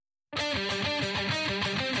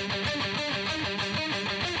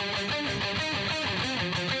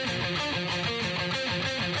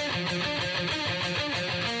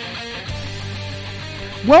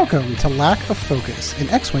Welcome to Lack of Focus, an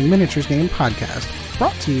X-Wing miniatures game podcast,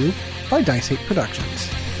 brought to you by Dice 8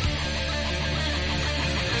 Productions.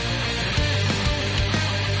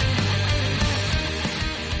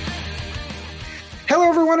 Hello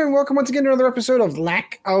everyone, and welcome once again to another episode of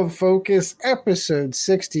Lack of Focus, episode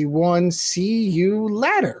 61, See You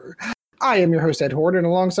Later. I am your host, Ed Horde, and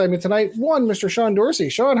alongside me tonight, Mr. Sean Dorsey.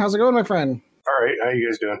 Sean, how's it going, my friend? All right, how you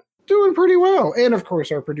guys doing? Doing pretty well. And of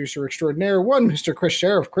course, our producer extraordinaire, Mr. Chris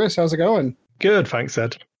Sheriff. Chris, how's it going? Good, thanks,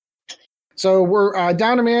 Ed. So we're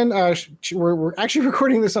down a man. We're actually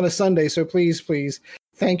recording this on a Sunday, so please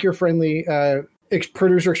thank your friendly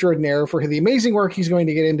producer extraordinaire for the amazing work he's going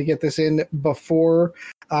to get in to get this in before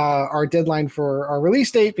our deadline for our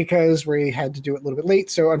release date, because we had to do it a little bit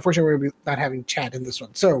late. So unfortunately, we're going to be not having chat in this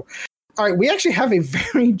one. So, all right, we actually have a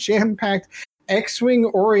very jam-packed X-Wing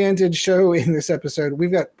oriented show in this episode.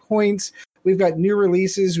 We've got points, we've got new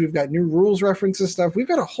releases, we've got new rules references stuff. We've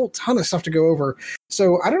got a whole ton of stuff to go over.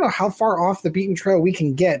 So I don't know how far off the beaten trail we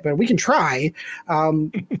can get, but we can try.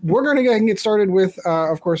 We're going to go ahead and get started with,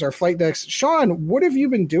 of course, our flight decks. Sean, what have you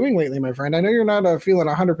been doing lately, my friend? I know you're not feeling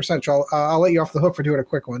 100%, so I'll let you off the hook for doing a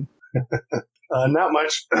quick one. Not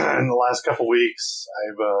much in the last couple weeks.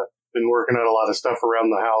 I've been working on a lot of stuff around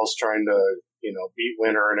the house, trying to beat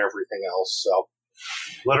winter and everything else. So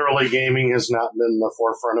literally gaming has not been the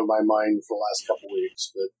forefront of my mind for the last couple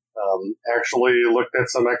weeks, but actually looked at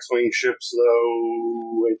some X-Wing ships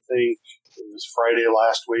though, I think it was Friday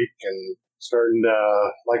last week, and starting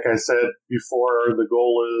to, like I said before, the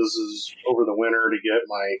goal is over the winter to get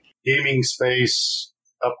my gaming space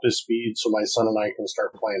up to speed so my son and I can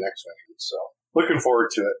start playing X-Wing. So looking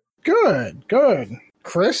forward to it. Good.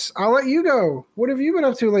 Chris, I'll let you go. What have you been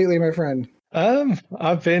up to lately, my friend?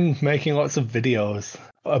 I've been making lots of videos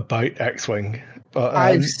about X-Wing. But,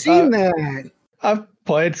 I've seen that. I've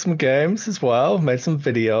played some games as well, made some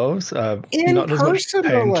videos. In not person, as much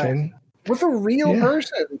painting. With a real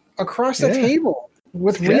person across the table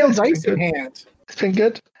with real dice in hand. It's been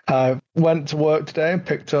good. I went to work today and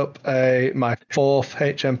picked up my fourth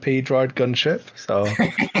HMP droid gunship. So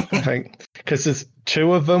I think, because there's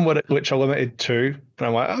two of them which are limited to, and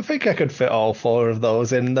I'm like, I think I could fit all four of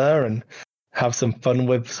those in there and have some fun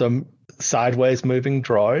with some sideways moving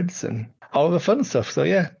droids and all the fun stuff. So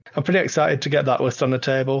yeah, I'm pretty excited to get that list on the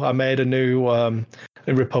table. I made a new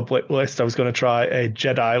Republic list. I was going to try a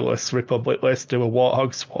Jedi-less Republic list, do a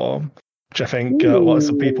Warthog Swarm, which I think lots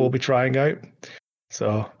of people will be trying out.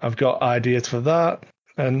 So I've got ideas for that.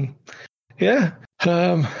 And yeah,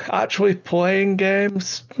 actually playing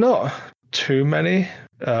games, not too many.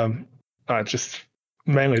 I just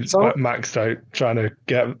mainly maxed out trying to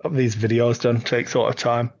get these videos done. Takes a lot of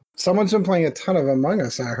time. Someone's been playing a ton of Among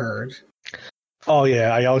Us, I heard. Oh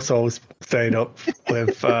yeah, I also stayed up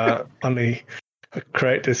with on the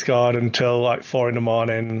Create Discord until like 4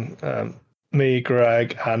 a.m. Me,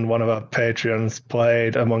 Greg, and one of our Patreons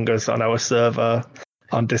played Among Us on our server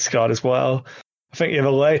on Discord as well. I think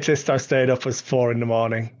the latest I stayed up was 4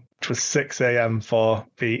 a.m, which was 6 a.m. for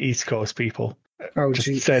the East Coast people. Oh,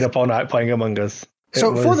 just stayed up all night playing Among Us.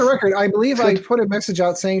 So for the record, I believe I put a message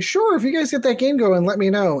out saying, sure, if you guys get that game going, let me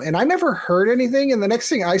know. And I never heard anything. And the next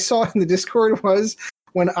thing I saw in the Discord was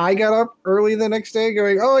when I got up early the next day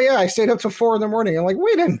going, oh yeah, I stayed up till 4 a.m. I'm like,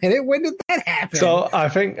 wait a minute, when did that happen? So I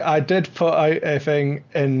think I did put out a thing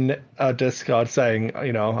in our Discord saying,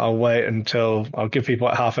 I'll wait until I'll give people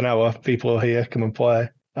like half an hour. People here, come and play.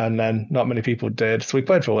 And then not many people did. So we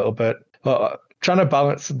played for a little bit. But trying to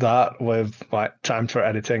balance that with like time for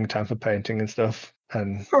editing, time for painting and stuff.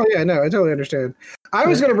 Oh yeah, no, I totally understand. I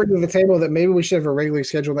was going to bring to the table that maybe we should have a regularly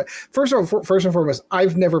scheduled. First and foremost,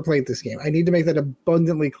 I've never played this game. I need to make that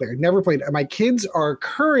abundantly clear. Never played. My kids are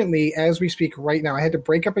currently, as we speak right now, I had to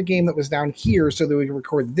break up a game that was down here so that we could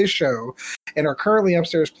record this show, and are currently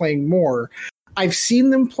upstairs playing more. I've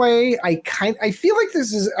seen them play. I feel like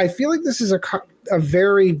this is a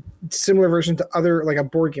very similar version to other, like a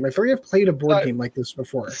board game. I feel like I've played a board game like this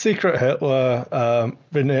before. Secret Hitler,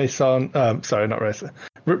 Renaissance,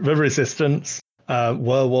 the Resistance,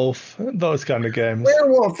 Werewolf, those kind of games.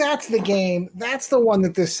 Werewolf, that's the game. That's the one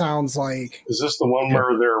that this sounds like. Is this the one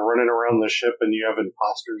where they're running around the ship and you have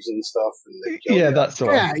imposters and stuff? And that's the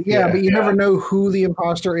one. Yeah, but you never know who the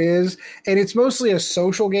imposter is. And it's mostly a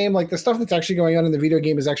social game. Like the stuff that's actually going on in the video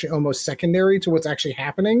game is actually almost secondary to what's actually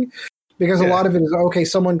happening. Because a lot of it is, okay,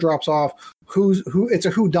 someone drops off, who it's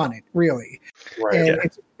a whodunit, really. Right.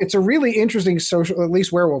 And it's a really interesting social, at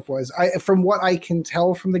least Werewolf was. From what I can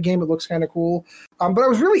tell from the game, it looks kind of cool. But I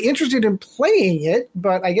was really interested in playing it,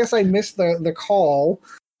 but I guess I missed the call.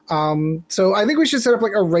 So I think we should set up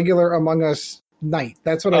like a regular Among Us night.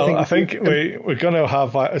 That's what I think. I think we're going to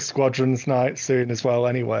have like a Squadrons night soon as well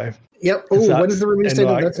anyway. Yep. Oh, when is the release date?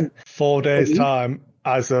 Like That's in 4 days' time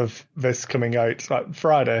as of this coming out. It's like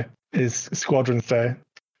Friday is Squadrons Day,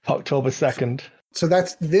 October 2nd. So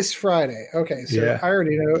that's this Friday. Okay, so yeah. I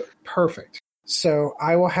already know. Perfect. So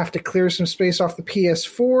I will have to clear some space off the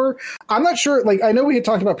PS4. I'm not sure. Like, I know we had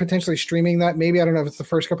talked about potentially streaming that. Maybe, I don't know if it's the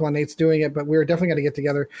first couple of nights doing it, but we're definitely going to get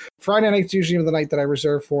together. Friday night's usually the night that I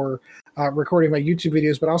reserve for recording my YouTube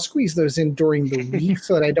videos, but I'll squeeze those in during the week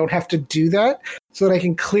so that I don't have to do that, so that I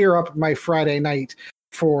can clear up my Friday night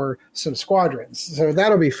for some Squadrons. So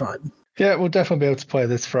that'll be fun. Yeah, we'll definitely be able to play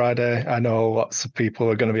this Friday. I know lots of people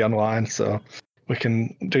are going to be online, so we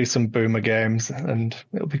can do some Boomer games, and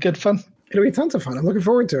it'll be good fun. It'll be tons of fun. I'm looking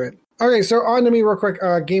forward to it. Okay, so on to me real quick.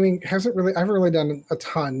 Gaming I haven't really done a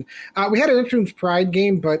ton. We had an Entrance Pride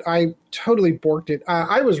game, but I totally borked it.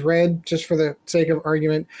 I was red just for the sake of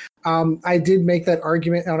argument. I did make that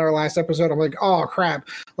argument on our last episode. I'm like, oh crap!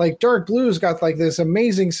 Like Dark Blue's got like this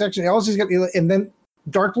amazing section. And then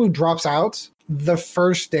Dark Blue drops out the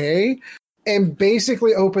first day and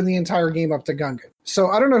basically opened the entire game up to Gungan. So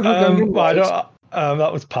I don't know who Gungan was.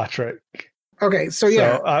 That was Patrick. Okay, so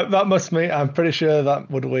yeah. So, that must mean, I'm pretty sure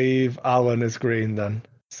that would leave Alan as green then.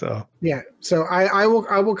 So yeah, so I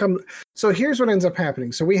will come. So here's what ends up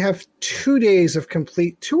happening. So we have 2 days of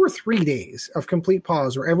 2 or 3 days of complete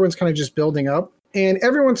pause where everyone's kind of just building up. And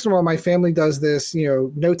every once in a while, my family does this,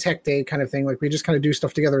 no tech day kind of thing. Like we just kind of do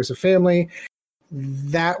stuff together as a family.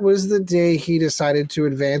 That was the day he decided to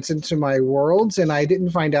advance into my worlds, and I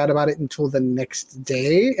didn't find out about it until the next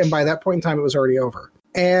day. And by that point in time, it was already over.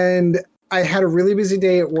 And I had a really busy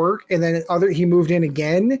day at work, and then he moved in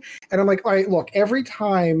again. And I'm like, all right, look, every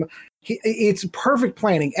time it's perfect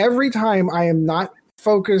planning. Every time I am not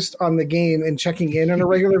focused on the game and checking in on a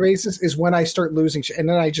regular basis is when I start losing shit. And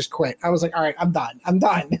then I just quit. I was like, all right, I'm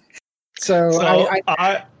done. So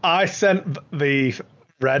I sent the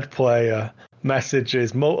red player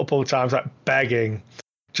messages multiple times, like begging,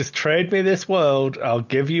 just trade me this world. I'll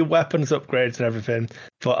give you weapons upgrades and everything,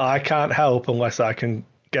 but I can't help unless I can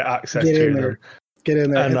get access to them. Get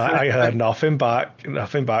in there. And I heard nothing back.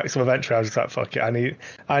 So eventually I was just like, fuck it.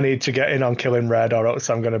 I need to get in on killing red or else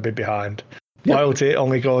I'm going to be behind. Yep. Loyalty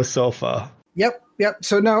only goes so far. Yep.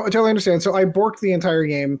 So now I totally understand. So I borked the entire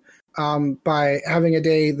game by having a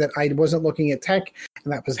day that I wasn't looking at tech,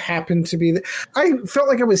 and that happened to be I felt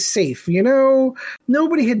like I was safe.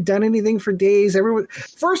 Nobody had done anything for days. Everyone,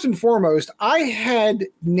 first and foremost, I had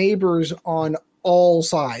neighbors on all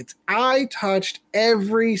sides. I touched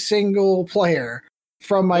every single player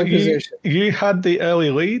from my position. You had the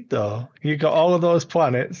early lead, though. You got all of those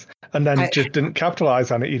planets, and then just didn't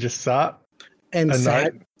capitalize on it. You just sat and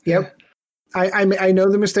sat. Yep. I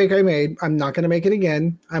know the mistake I made. I'm not going to make it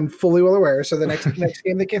again. I'm fully well aware. So the next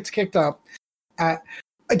game that gets kicked up,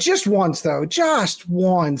 just once,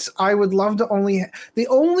 I would love to the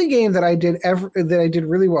only game that I did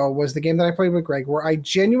really well was the game that I played with Greg, where I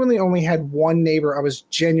genuinely only had one neighbor I was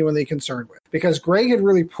genuinely concerned with, because Greg had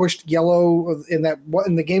really pushed yellow in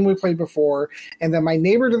the game we played before, and then my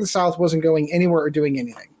neighbor to the south wasn't going anywhere or doing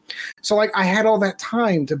anything. So I had all that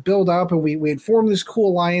time to build up, and we had formed this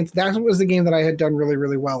cool alliance. That was the game that I had done really,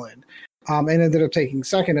 really well in. And ended up taking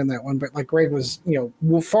second in that one, but Greg was,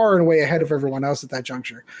 far and away ahead of everyone else at that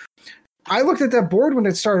juncture. I looked at that board when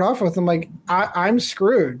it started off with, I'm like, I'm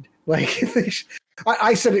screwed.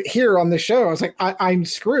 I said it here on the show. I was like, I'm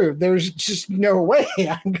screwed. There's just no way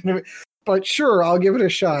I'm gonna. But sure, I'll give it a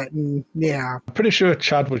shot. And yeah, I'm pretty sure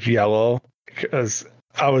Chad was yellow because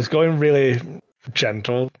I was going really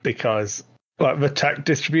gentle because the tech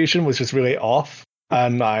distribution was just really off.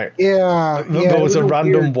 And there was a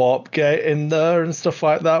random weird warp gate in there and stuff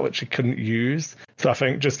like that, which he couldn't use. So I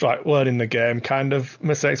think just learning the game kind of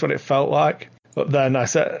mistakes what it felt like. But then I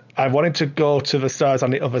said I wanted to go to the stars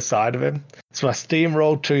on the other side of him, so I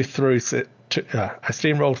steamrolled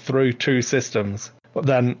through two systems. But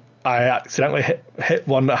then I accidentally hit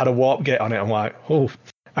one that had a warp gate on it. I'm like, oh,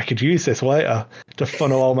 I could use this later to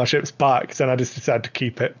funnel all my ships back. So then I just decided to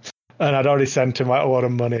keep it. And I'd already sent him a lot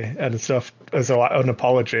of money and stuff as an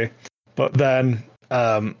apology. But then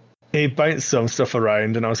he bounced some stuff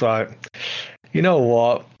around, and I was like, you know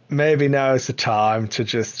what? Maybe now is the time to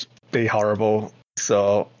just be horrible.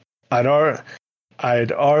 So I'd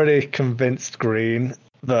already convinced Green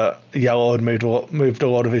that Yellow had moved a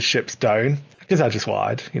lot of his ships down, because I just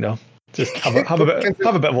lied, just have a bit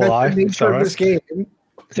of a lie. This game.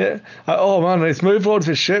 Yeah. Oh man, it's moved a lot of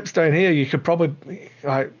his ships down here. You could probably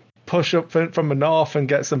push up from the north and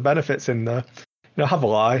get some benefits in there. Have a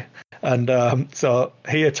lie. And so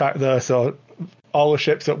he attacked there. So all the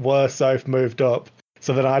ships that were south moved up.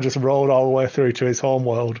 So then I just rolled all the way through to his home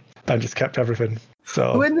world and just kept everything.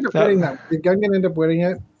 So who ended up winning that? Did Gungan end up winning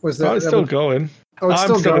it? Was that? It's still going. Oh, it's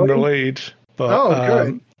I'm still in the going? lead, but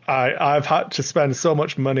good. I've had to spend so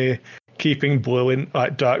much money keeping blue in,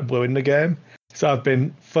 like dark blue in the game. So I've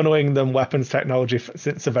been funneling them weapons technology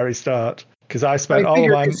since the very start. Because I spent all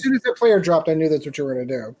of my... As soon as the player dropped, I knew that's what you were going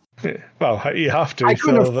to do. Well, you have to. I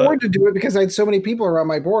couldn't afford to do it because I had so many people around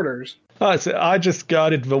my borders. I just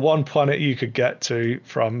guarded the one planet you could get to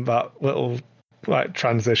from that little like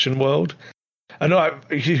transition world. I know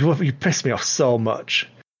you pissed me off so much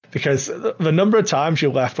because the number of times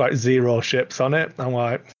you left like 0 ships on it, I'm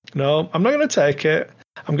like, no, I'm not going to take it.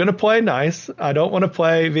 I'm going to play nice. I don't want to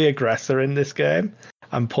play the aggressor in this game.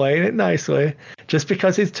 I'm playing it nicely. Just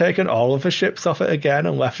because he's taken all of the ships off it again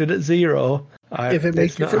and left it at 0. If it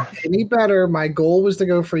makes you feel any better, my goal was to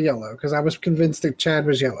go for yellow because I was convinced that Chad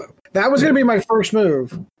was yellow. That was going to be my first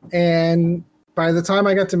move. And by the time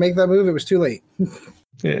I got to make that move, it was too late.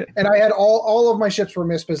 Yeah. And I had all of my ships were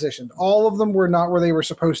mispositioned. All of them were not where they were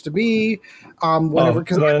supposed to be. Whatever.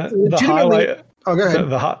 Because the highlight. Oh, go ahead.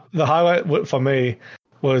 The highlight for me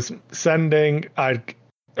was sending. I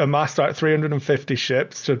amassed like 350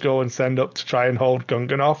 ships to go and send up to try and hold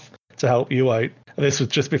Gungan off to help you out. This was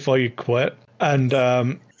just before you quit. And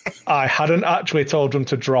I hadn't actually told them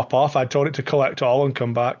to drop off. I told it to collect all and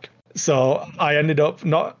come back. So I ended up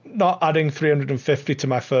not adding 350 to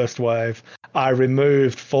my first wave. I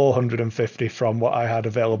removed 450 from what I had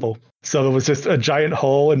available. So there was just a giant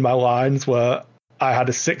hole in my lines where I had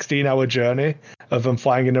a 16-hour journey of them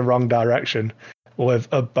flying in the wrong direction with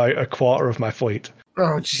about a quarter of my fleet.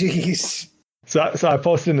 Oh, jeez. So I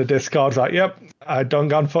posted in the Discord, like, yep, I done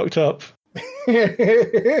gone fucked up.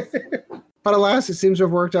 But alas, it seems to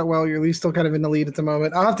have worked out well. You're at least still kind of in the lead at the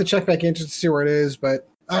moment. I'll have to check back in just to see where it is, but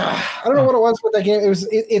I don't know what it was with that game.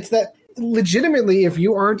 It's that legitimately, if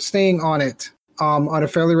you aren't staying on it on a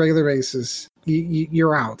fairly regular basis,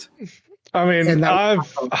 you're out. I mean,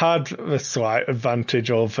 I've had the slight advantage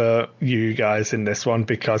over you guys in this one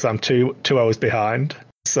because I'm 2 hours behind.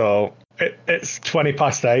 So it's 20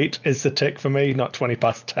 past 8 is the tick for me, not 20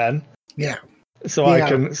 past 10. Yeah. So I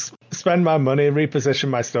can spend my money, reposition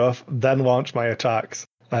my stuff, then launch my attacks,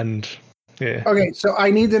 and yeah. Okay, so I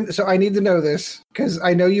need to know this because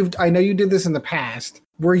I know you did this in the past.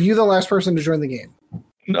 Were you the last person to join the game?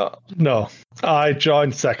 No. I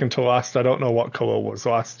joined second to last. I don't know what color was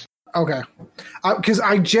last. Okay, because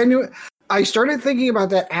I started thinking about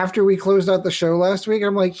that after we closed out the show last week.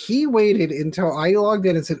 I'm like, he waited until I logged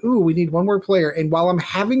in and said, "Ooh, we need one more player." And while I'm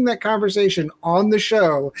having that conversation on the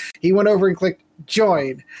show, he went over and clicked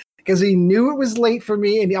join because he knew it was late for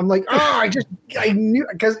me. And I'm like, I knew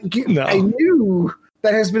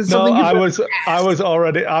that has been something. No, I'm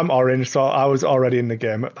orange, so I was already in the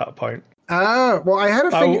game at that point. Well, I had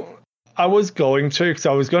a figure. I was going to, because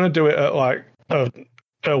I was going to do it at like a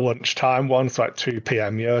lunchtime one, so like 2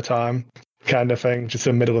 p.m. your time kind of thing, just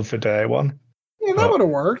the middle of the day one. Yeah, that would have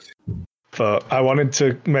worked. But I wanted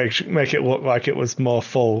to make it look like it was more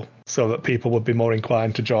full so that people would be more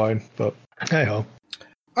inclined to join. But hey ho.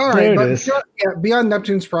 All right, but beyond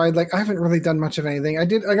Neptune's Pride, like I haven't really done much of anything. I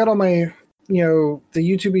got all my, the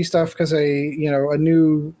YouTube stuff because a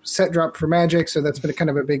new set dropped for Magic, so that's been kind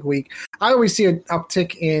of a big week. I always see an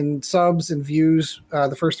uptick in subs and views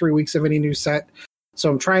the first 3 weeks of any new set. So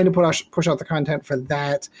I'm trying to push out the content for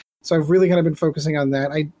that. So I've really kind of been focusing on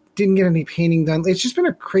that. I didn't get any painting done. It's just been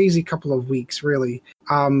a crazy couple of weeks, really.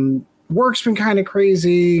 Work's been kind of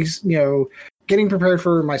crazy. Getting prepared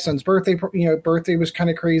for my son's birthday. Birthday was kind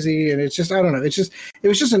of crazy, and it's just I don't know. It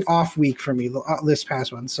was just an off week for me this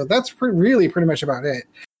past one. So that's pretty much about it.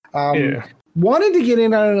 Wanted to get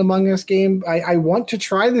in on an Among Us game. I want to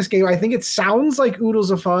try this game. I think it sounds like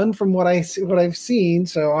oodles of fun from what I've seen.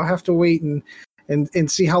 So I'll have to wait and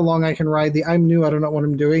see how long I can ride the I'm new, I don't know what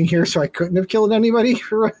I'm doing here, so I couldn't have killed anybody.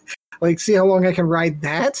 See how long I can ride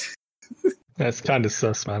that. That's kind of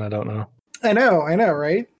sus, man. I don't know. I know,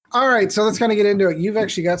 right? All right, so let's kind of get into it. You've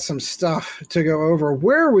actually got some stuff to go over.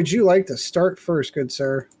 Where would you like to start first, good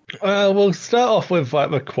sir? We'll start off with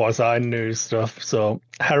like the quasi-news stuff. So,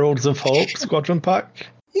 Heralds of Hope Squadron Pack.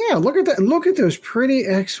 Yeah, look at that. Look at those pretty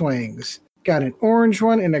X-Wings. Got an orange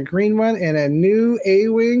one and a green one and a new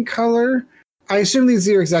A-Wing color. I assume these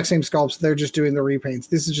are the exact same sculpts. They're just doing the repaints.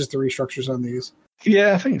 This is just the restructures on these.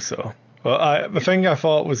 Yeah, I think so. Well, the thing I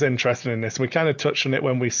thought was interesting in this, we kind of touched on it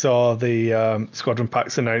when we saw the Squadron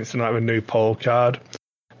Packs announcing like a new poll card.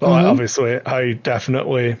 But obviously,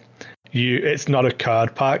 it's not a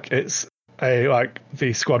card pack. It's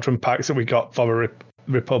the Squadron Packs that we got for the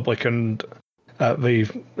Republic and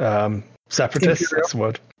the Separatists, Imperial. that's the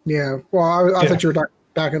word. Yeah. Well, I thought you were talking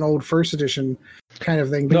back an old first edition kind of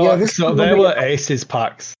thing. But No, yeah, this so they were Aces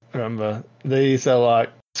packs, remember? These are like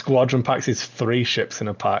Squadron packs is 3 ships in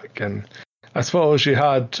a pack. And I suppose you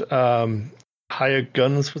had Hired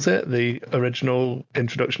Guns, was it? The original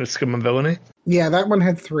introduction of Scum and Villainy? Yeah, that one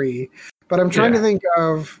had 3. But I'm trying to think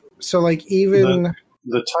of, so like even...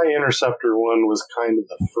 The TIE Interceptor one was kind of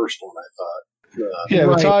the first one, I thought.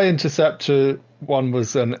 The TIE Interceptor one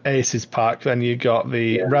was an Aces pack. Then you got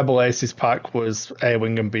the Rebel Aces pack was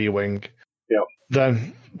A-Wing and B-Wing. Yep.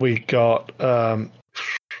 Then we got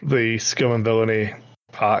the Scum and Villainy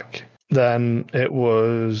pack. Then it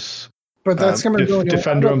was but that's Scum and Villainy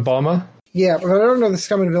Defender and Bomber. Yeah, but I don't know if the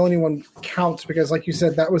Scum and Villainy one counts because, like you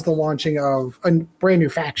said, that was the launching of a brand new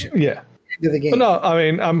faction. Yeah. Into the game. But no,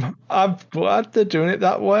 I mean, I'm glad they're doing it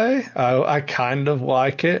that way. I kind of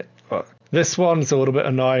like it. But this one's a little bit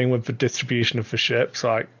annoying with the distribution of the ships.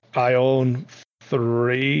 Like, I own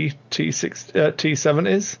 3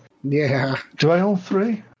 T70s. Yeah. Do I own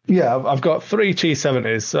 3? Yeah, I've got 3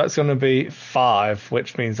 T70s, so that's going to be 5,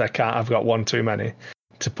 which means I've got one too many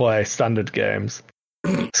to play standard games.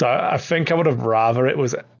 So I think I would have rather it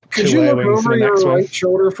was 2 Could you look A-Wings over in the your next one. right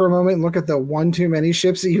shoulder for a moment and look at the one too many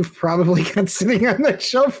ships that you've probably got sitting on that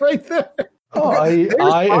shelf right there? Oh,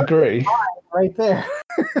 I agree. Right there.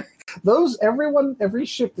 Every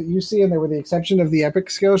ship that you see in there, with the exception of the epic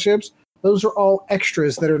scale ships, those are all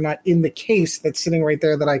extras that are not in the case that's sitting right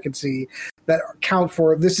there that I could see that count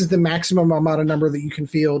for. This is the maximum amount of number that you can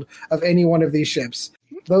field of any one of these ships.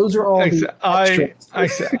 Those are all the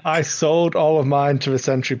extras. I sold all of mine to the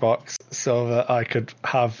Sentry box so that I could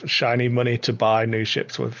have shiny money to buy new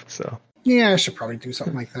ships with. So yeah, I should probably do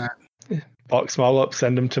something like that. Box them all up,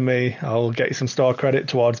 send them to me. I'll get you some store credit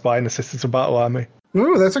towards buying Assistance of Battle Army.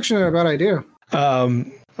 Ooh, that's actually not a bad idea.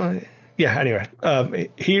 Yeah, anyway.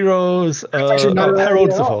 Heroes,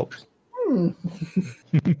 Heralds of Hope.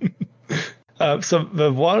 So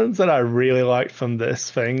the ones that I really liked from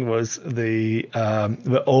this thing was the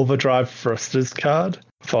Overdrive Thrusters card.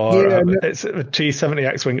 It's a T-70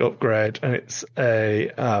 X-Wing upgrade, and it's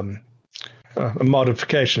a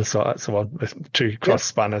modification, so that's the one with 2 cross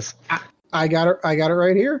spanners. I got it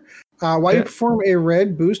right here. While you perform a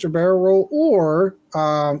red boost or barrel roll or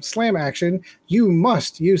slam action, you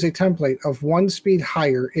must use a template of 1 speed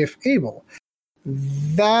higher if able.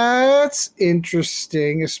 That's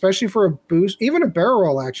interesting, especially for a boost, even a barrel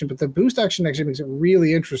roll action, but the boost action actually makes it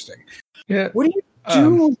really interesting. Yeah. What do you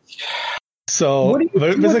do?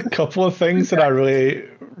 There's a couple of things that I really,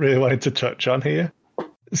 really wanted to touch on here.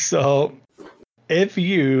 So if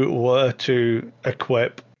you were to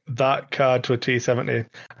equip that card to a T-70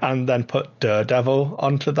 and then put Daredevil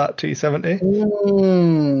onto that T-70,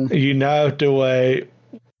 you now do a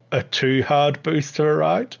 2 hard boost to the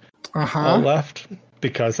right or left,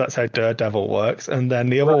 because that's how Daredevil works. And then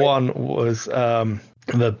the other one was the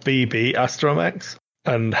BB Astromechs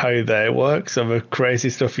and how they work. So the crazy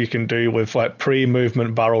stuff you can do with like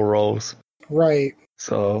pre-movement barrel rolls. Right.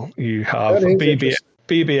 So you have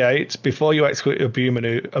BB-8. Before you execute a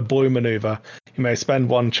blue maneuver, you may spend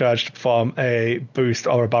 1 charge to perform a boost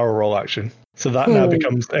or a barrel roll action. So that now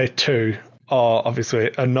becomes a 2, or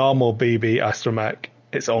obviously a normal BB Astromech.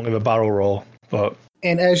 It's only the barrel roll.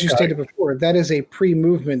 And as you stated before, that is a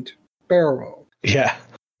pre-movement barrel roll. Yeah,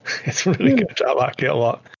 it's really good. I like it a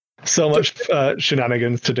lot. So much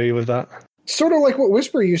shenanigans to do with that. Sort of like what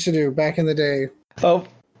Whisper used to do back in the day. Oh,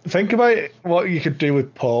 think about what you could do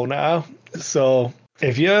with Paul now. So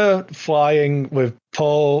if you're flying with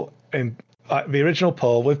Paul in the original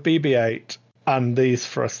Paul with BB-8 and these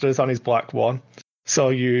thrusters on his black one, so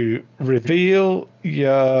you reveal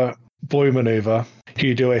your blue maneuver,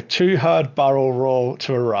 you do a 2 hard barrel roll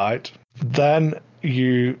to a right, then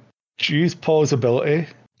you use Paul's ability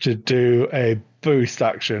to do a boost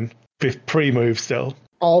action with pre-move still.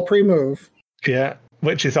 All pre-move. Yeah,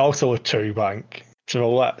 which is also a 2 bank to the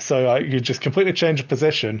left. So you just completely change the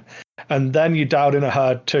position, and then you dialed in a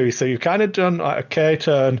hard 2. So you've kind of done like a K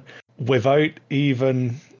turn without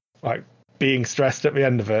even like being stressed at the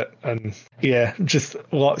end of it. And yeah, just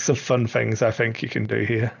lots of fun things I think you can do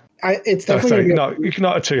here. It's definitely you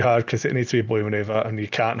cannot have 2 hard because it needs to be a blue maneuver, and you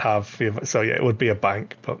can't have so yeah, it would be a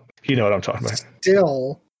bank, but you know what I'm talking about.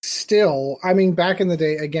 Still, I mean, back in the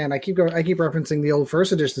day, again, I keep referencing the old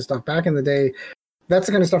first edition stuff. Back in the day, that's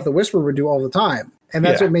the kind of stuff that Whisper would do all the time, and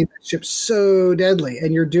that's what made that ship so deadly.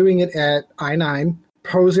 And you're doing it at I-9.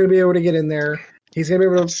 Poe's going to be able to get in there. He's going to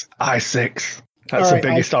be able to I-6. That's the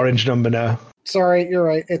biggest orange number now. Sorry, you're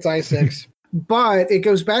right. It's I-6, but it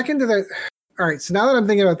goes back into that. All right, so now that I'm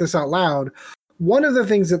thinking about this out loud, one of the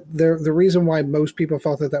things that the reason why most people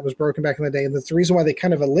felt that was broken back in the day, and that's the reason why they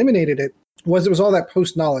kind of eliminated it, was all that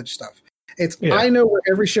post knowledge stuff. I know where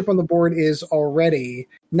every ship on the board is already.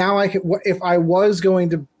 Now I can, if I was going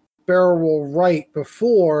to barrel roll right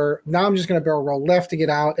before, now I'm just going to barrel roll left to get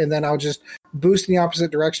out, and then I'll just boost in the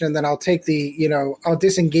opposite direction, and then I'll take I'll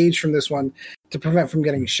disengage from this one to prevent from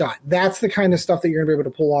getting shot. That's the kind of stuff that you're going to be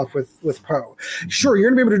able to pull off with Poe. Sure, you're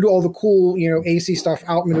going to be able to do all the cool, AC stuff,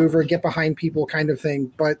 outmaneuver, get behind people kind of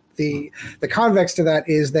thing, but the convex to that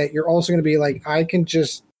is that you're also going to be like, I can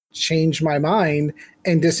just change my mind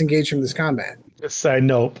and disengage from this combat. Just say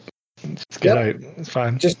nope. Just get out. It's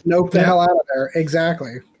fine. Just nope the hell out of there.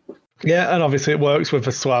 Exactly. Yeah, and obviously it works with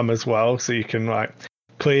a swam as well, so you can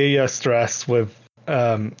clear your stress with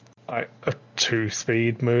a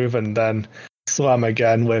 2-speed move, and then slam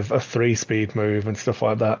again with a 3-speed move and stuff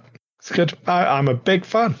like that. It's good. I'm a big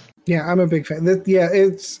fan. Yeah, I'm a big fan.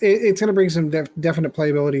 It's going to bring some definite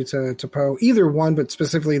playability to Poe. Either one, but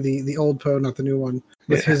specifically the old Poe, not the new one,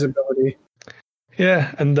 with his ability.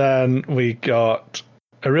 Yeah, and then we got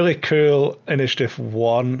a really cool Initiative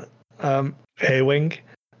 1 A-Wing.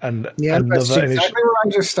 And that's exactly where I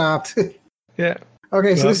just stopped. Yeah.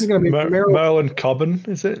 Okay, so this is going to be Merlin Cobben,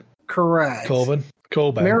 is it? Correct. Colben.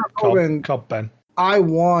 Cobben.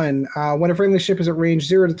 I-1. When a friendly ship is at range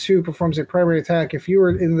 0 to 2, performs a primary attack. If you are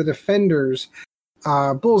in the Defender's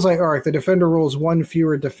Bullseye Arc, the Defender rolls 1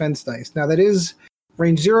 fewer defense dice. Now, that is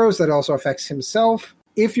range 0, so that also affects himself.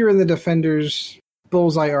 If you're in the Defender's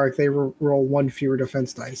Bullseye Arc, they roll 1 fewer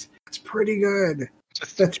defense dice. It's pretty good.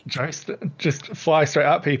 Just fly straight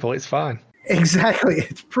at people. It's fine. Exactly.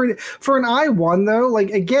 It's pretty for an I-1 though.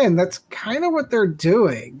 Again, that's kind of what they're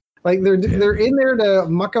doing. They're in there to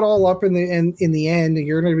muck it all up in the end.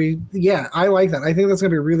 You're going to be I like that. I think that's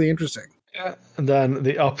going to be really interesting. Yeah. And then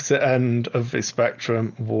the opposite end of the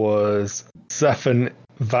spectrum was Zephan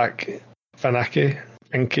Vanaki.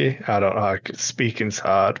 I don't know. Speaking's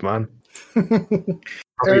hard, man. Probably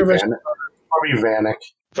Vanek.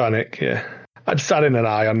 Vanek, yeah. I just add in an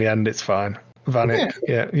I on the end, it's fine. Vanek,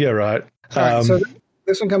 yeah you're right. So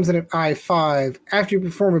this one comes in at I-5. After you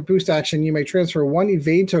perform a boost action, you may transfer 1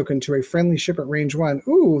 evade token to a friendly ship at range 1.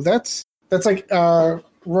 Ooh, that's like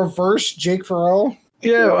reverse Jake Farrell.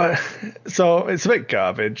 Yeah, so it's a bit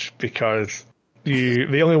garbage because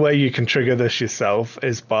the only way you can trigger this yourself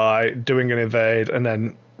is by doing an evade and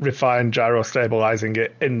then refine gyro stabilizing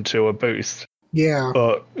it into a boost. Yeah.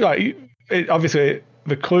 But obviously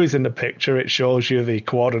the clue's in the picture. It shows you the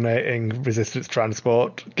coordinating resistance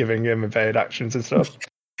transport, giving him evade actions and stuff.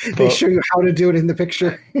 They show you how to do it in the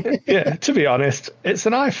picture. Yeah, to be honest, it's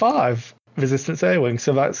an I-5 resistance A-wing,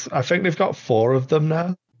 so I think they've got 4 of them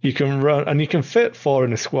now. You can run, and you can fit 4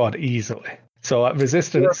 in a squad easily. So at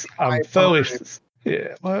resistance, I'm fairly...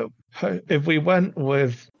 Yeah, well, if we went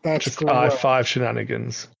with just cool. I-5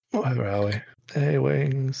 shenanigans, where are we?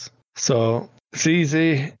 A-wings. So,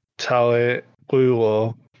 ZZ, Tally,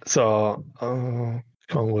 Lulo. So, come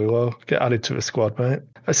on, Lulo. Get added to the squad, mate.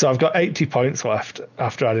 So I've got 80 points left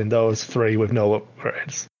after adding those 3 with no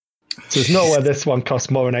upgrades. So there's no way this one costs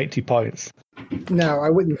more than 80 points. No, I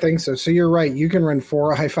wouldn't think so. So you're right. You can run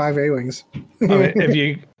 4 I-5 A-wings.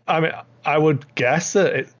 I would guess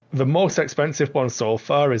that the most expensive one so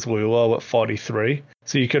far is Lulo at 43.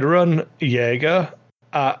 So you could run Jaeger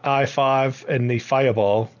at I-5 in the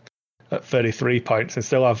Fireball at 33 points and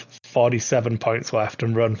still have 47 points left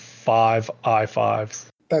and run 5 I-5s.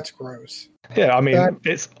 That's gross. Yeah, I mean,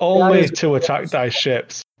 it's only 2 attack dice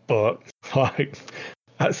ships, but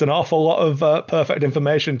that's an awful lot of perfect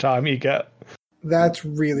information time you get. That's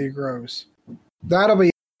really gross. That'll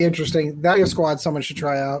be interesting. That'll be a squad someone should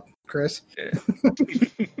try out, Chris. Yeah.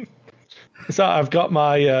 So I've got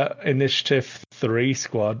my Initiative 3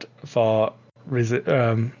 squad for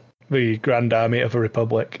the Grand Army of the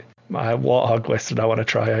Republic. My Warthog list, and I want to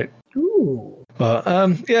try out. Ooh. But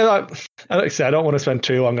like I said, I don't want to spend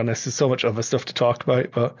too long on this. There's so much other stuff to talk about,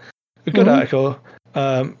 but a good article.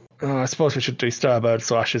 I suppose we should do Starbird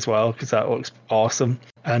Slash as well, because that looks awesome.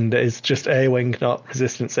 And it's just A-Wing, not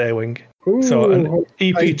Resistance A-Wing. Ooh, so an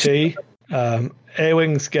EPT,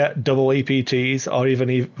 A-Wings get double EPTs, or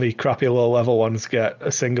even the crappy low-level ones get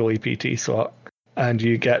a single EPT slot. And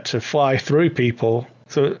you get to fly through people.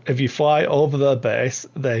 So if you fly over their base,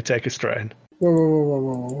 they take a strain.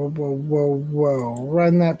 Whoa.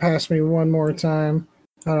 Run that past me one more time.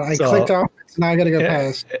 I clicked off it, so now I got to go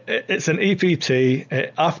past. It's an EPT.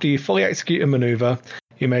 After you fully execute a maneuver,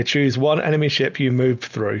 you may choose one enemy ship you move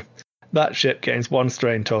through. That ship gains 1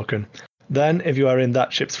 strain token. Then, if you are in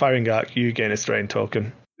that ship's firing arc, you gain a strain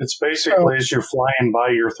token. It's basically as you're flying by,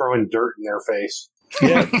 you're throwing dirt in their face.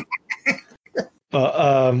 Yeah.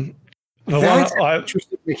 But That's an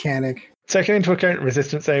interesting mechanic. taking into account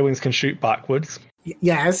resistance, A-wings can shoot backwards.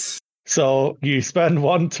 Yes. So you spend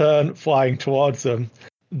one turn flying towards them,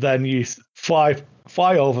 then you fly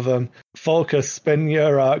over them, focus, spin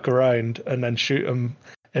your arc around, and then shoot them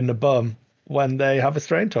in the bum when they have a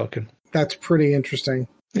strain token. That's pretty interesting.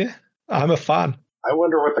 Yeah, I'm a fan. I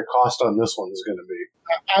wonder what the cost on this one's going to be.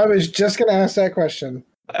 I was just going to ask that question.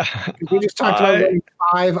 We just talked about running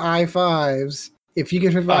 5 I-5s. If you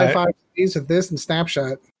can fit 5 I-5s with this and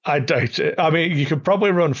Snapshot. I doubt it. I mean, you could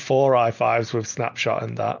probably run 4 I-5s with Snapshot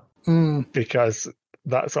and that. Because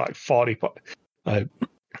that's like 40 points.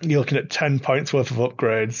 You're looking at 10 points worth of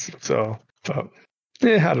upgrades. So, but,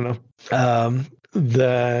 yeah, I don't know.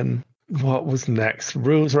 Then what was next?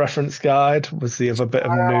 Rules reference guide was the other bit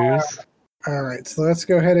of news. All right, so let's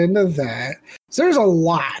go ahead into that. So there's a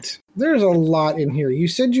lot. There's a lot in here. You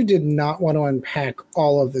said you did not want to unpack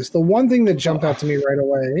all of this. The one thing that jumped out to me right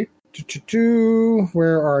away.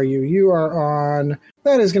 Where are you? You are on.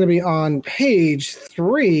 That is going to be on page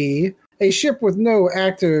 3. A ship with no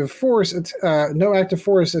active force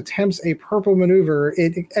attempts a purple maneuver.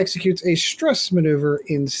 It executes a stress maneuver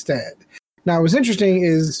instead. Now, what's interesting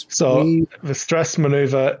is the stress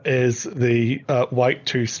maneuver is the white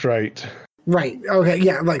 2 straight. Right. Okay.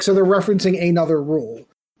 Yeah. Like, so they're referencing another rule,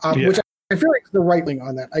 which I feel like is the right thing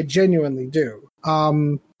on that. I genuinely do.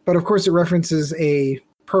 But of course, it references a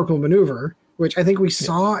purple maneuver, which I think we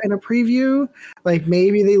saw in a preview. Like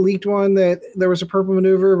maybe they leaked one that there was a purple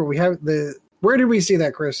maneuver, but we have where did we see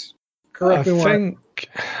that, Chris? Correct me. I think,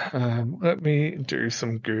 let me do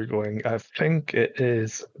some Googling. I think it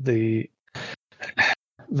is the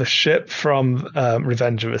ship from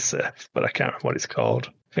Revenge of the Sith, but I can't remember what it's called.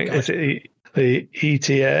 I think is it the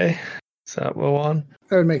ETA? Is that the one?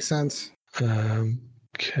 That would make sense.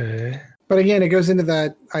 Okay. But again, it goes into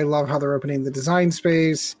that. I love how they're opening the design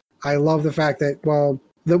space. I love the fact that,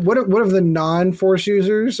 what of the non-force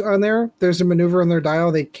users on there? There's a maneuver on their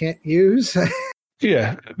dial they can't use.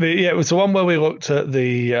 Yeah, it was the one where we looked at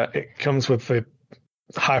the. It comes with the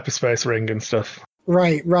hyperspace ring and stuff.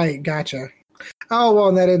 Right. Gotcha. Oh well,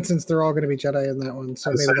 in that instance, they're all going to be Jedi in that one.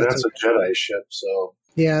 So maybe that's a Jedi ship. So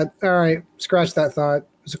yeah, all right. Scratch that thought.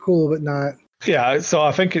 It was cool, but not. Yeah, so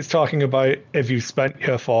I think it's talking about if you spent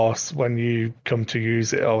your force when you come to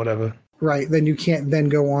use it or whatever. Right, then you can't then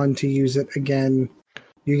go on to use it again.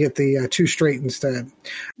 You get the 2 straight instead.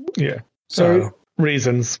 Yeah. So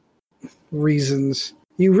reasons.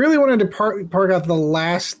 You really wanted to park out the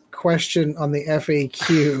last question on the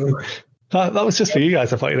FAQ. That was just for you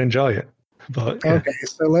guys. I thought you'd enjoy it. But, yeah. Okay,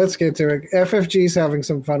 so let's get to it. FFG's having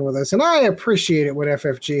some fun with us, and I appreciate it when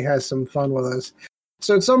FFG has some fun with us.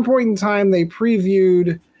 So at some point in time, they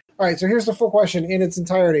previewed... All right, so here's the full question in its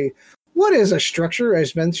entirety. What is a structure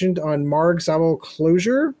as mentioned on Marg Sabo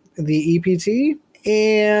Closure, the EPT?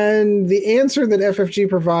 And the answer that FFG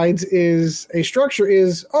provides is a structure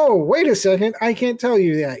is, oh, wait a second, I can't tell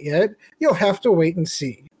you that yet. You'll have to wait and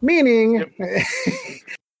see. Meaning,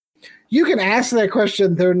 you can ask that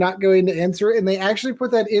question, they're not going to answer it, and they actually put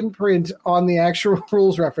that imprint on the actual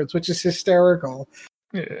rules reference, which is hysterical.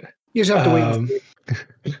 Yeah. You just have to wait and see.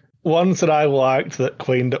 Ones that I liked that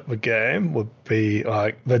cleaned up the game would be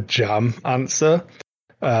like the jam answer.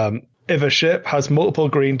 If a ship has multiple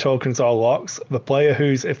green tokens or locks, the player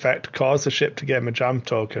whose effect caused the ship to gain a jam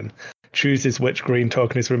token chooses which green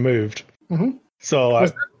token is removed. Mm-hmm. So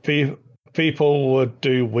people would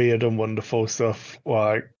do weird and wonderful stuff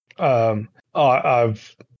like I'm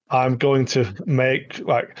going to make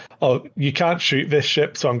you can't shoot this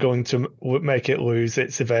ship, so I'm going to make it lose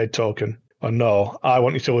its evade token. Or no, I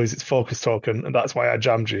want you to lose its focus token, and that's why I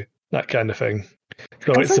jammed you. That kind of thing.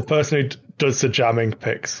 So it's the person who does the jamming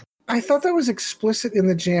picks. I thought that was explicit in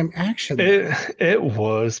the jam action. It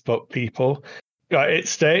was, but people... it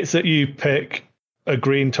states that you pick a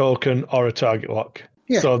green token or a target lock.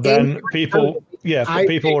 Yeah, so then people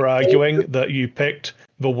were arguing that you picked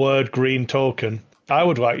the word green token. I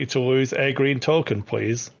would like you to lose a green token,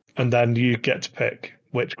 please. And then you get to pick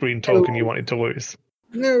which green token you wanted to lose.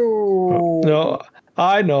 No,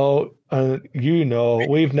 I know, you know,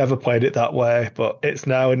 we've never played it that way, but it's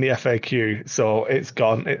now in the FAQ, so it's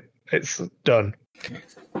gone. It's done.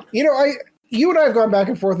 You know, you and I have gone back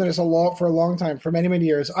and forth on this for a long time, for many, many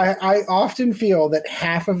years. I often feel that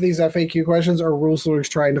half of these FAQ questions are rule slurs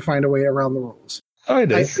trying to find a way around the rules. Oh,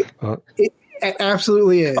 it is. It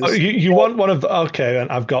absolutely is. Oh, you want one of the... Okay, then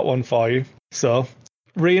I've got one for you. So,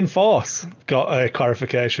 reinforce got a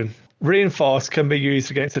clarification. Reinforce can be used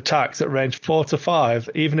against attacks at range 4 to 5,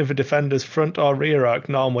 even if a defender's front or rear arc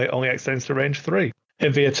normally only extends to range 3.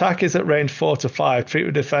 If the attack is at range 4 to 5, treat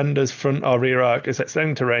the defender's front or rear arc as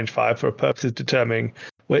extending to range 5 for purposes determining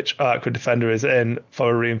which arc the defender is in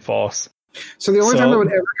for a reinforce. So the only time it would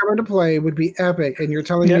ever come into play would be Epic, and you're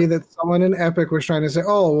telling me that someone in Epic was trying to say,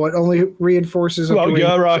 "Oh, what only reinforces?" Well,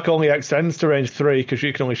 your arc only extends to range 3 because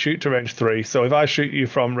you can only shoot to range 3. So if I shoot you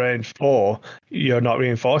from range 4, you're not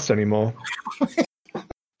reinforced anymore.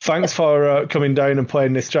 Thanks for coming down and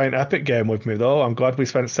playing this giant Epic game with me, though. I'm glad we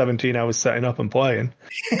spent 17 hours setting up and playing,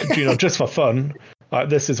 just for fun. Like,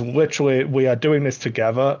 this is literally, we are doing this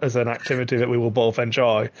together as an activity that we will both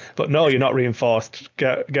enjoy. But no, you're not reinforced.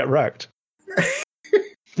 Get wrecked.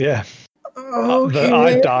 Yeah. Okay.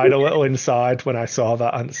 I died a little inside when I saw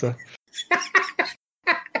that answer.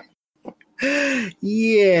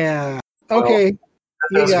 Yeah. Okay.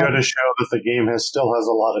 Well, that's going to show that the game still has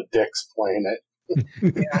a lot of dicks playing it.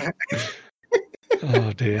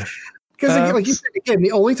 Oh, dear. Because, like you said, again,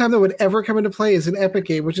 the only time that would ever come into play is an Epic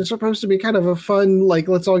game, which is supposed to be kind of a fun, like,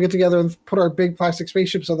 let's all get together and put our big plastic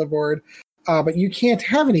spaceships on the board. But you can't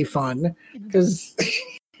have any fun because...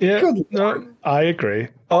 Yeah, no, I agree.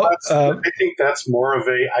 I think that's more of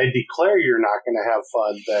I declare you're not going to have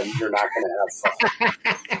fun than you're not going to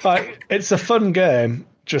have fun. It's a fun game,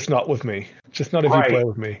 just not with me. Just not if you play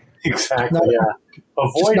with me. Exactly,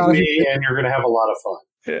 Avoid me and you're going to have a lot of fun.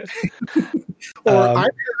 Yeah. Or I'm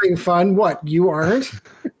having fun. What, you aren't?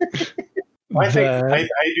 I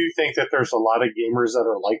do think that there's a lot of gamers that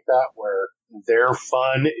are like that, where their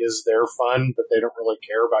fun is their fun, but they don't really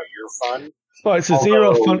care about your fun. Well, it's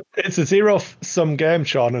a zero-sum game,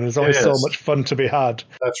 Sean, and there's only so much fun to be had.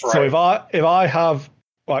 That's right. So if I have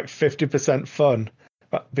like 50% fun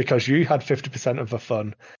because you had 50% of the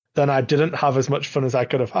fun, then I didn't have as much fun as I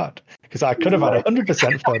could have had because I could have had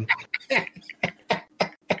 100% fun.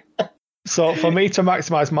 So for me to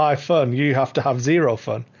maximize my fun, you have to have zero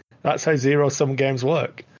fun. That's how zero-sum games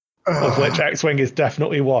work, of which X-Wing is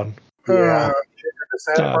definitely one. Yeah. The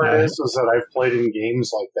sad part is that I've played in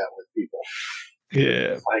games like that with people.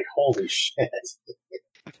 Yeah. Like, holy shit.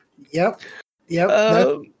 Yep.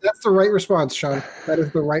 That's the right response, Sean. That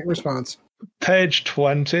is the right response. Page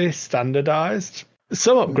 20, standardized.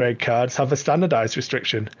 Some upgrade cards have a standardized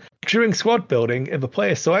restriction. During squad building, if a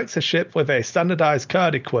player selects a ship with a standardized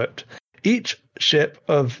card equipped, each ship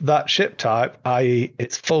of that ship type, i.e.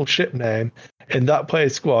 its full ship name, in that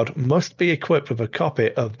player's squad must be equipped with a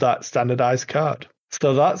copy of that standardized card.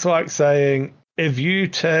 So that's like saying, if you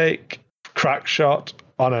take Crackshot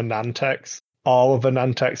on a Nantex, all of the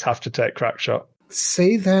Nantex have to take Crackshot.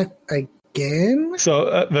 Say that again?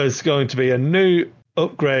 So there's going to be a new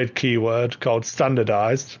upgrade keyword called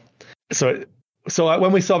standardized. So like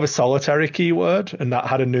when we saw the solitary keyword, and that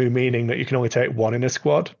had a new meaning that you can only take one in a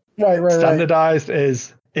squad. Right. Standardized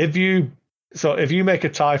is if you make a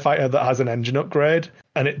TIE fighter that has an engine upgrade,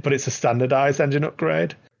 but it's a standardized engine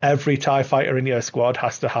upgrade, every TIE fighter in your squad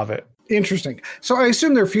has to have it. Interesting. So I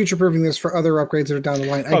assume they're future-proofing this for other upgrades that are down the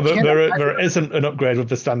line. There isn't an upgrade with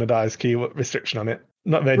the standardized keyword restriction on it.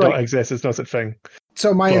 They don't exist. There's no such thing.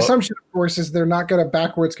 So my assumption, of course, is they're not going to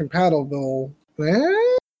backwards compatible.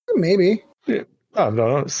 Maybe. Yeah, I don't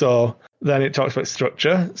know. So then it talks about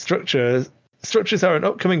structure. Structures are an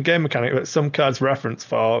upcoming game mechanic that some cards reference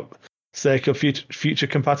for sake of future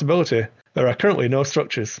compatibility. There are currently no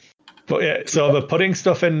structures. But yeah, so they're putting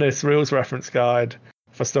stuff in this rules reference guide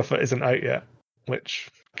for stuff that isn't out yet, which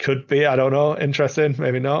could be, I don't know, interesting,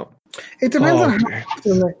 maybe not. It depends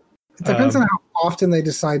on how often they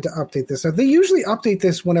decide to update this. So they usually update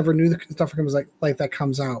this whenever new stuff comes like that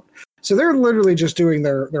comes out. So they're literally just doing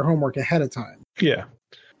their homework ahead of time. Yeah.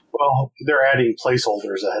 Well, they're adding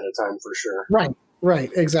placeholders ahead of time for sure. Right,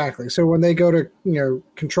 exactly. So when they go to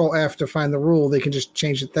Control F to find the rule, they can just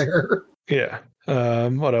change it there. Yeah.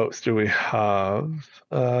 What else do we have?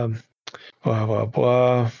 Blah, blah,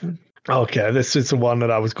 blah. Okay, this is the one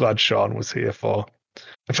that I was glad Sean was here for.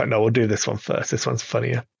 In fact, no, we'll do this one first. This one's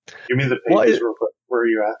funnier. Give me the pages real quick. Where are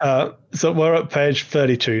you at? So we're at page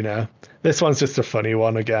 32 now. This one's just a funny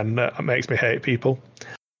one again that makes me hate people.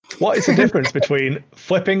 What is the difference between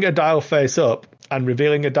flipping a dial face up and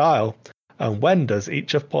revealing a dial? And when does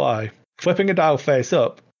each apply? Flipping a dial face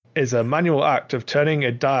up is a manual act of turning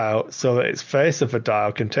a dial so that its face of the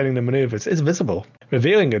dial containing the maneuvers is visible.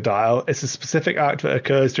 Revealing a dial is a specific act that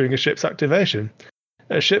occurs during a ship's activation.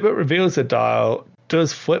 A ship that reveals a dial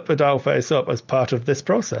does flip the dial face up as part of this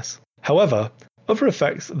process. However, other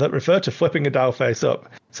effects that refer to flipping a dial face up,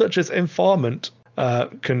 such as informant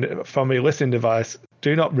from a listening device,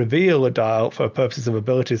 do not reveal a dial for purposes of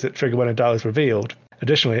abilities that trigger when a dial is revealed.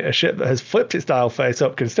 Additionally, a ship that has flipped its dial face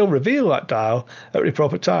up can still reveal that dial at the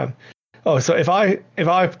appropriate time. Oh, so if I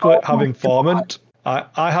have informant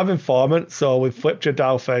I have Informant, so we've flipped your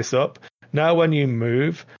dial face up. Now when you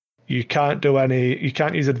move, you can't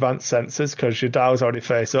use advanced sensors because your dial's already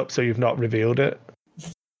face up, so you've not revealed it.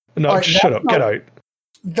 No, Right, shut up. Get out.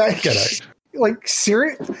 Get out. Like,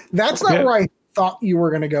 serious? That's not where I thought you were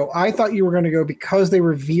going to go. I thought you were going to go because they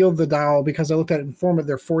revealed the dial, because I looked at Informant,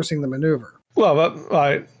 they're forcing the maneuver. Well,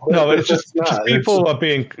 no, it's just people are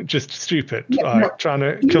being just stupid, trying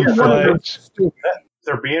to conflate.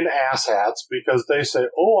 They're being asshats because they say,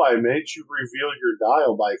 "Oh, I made you reveal your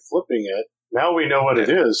dial by flipping it. Now we know what it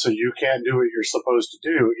is, so you can't do what you're supposed to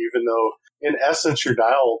do," even though, in essence, your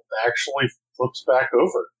dial actually flips back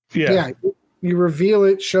over. Yeah. You reveal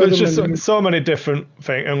it, show There's them. just so many different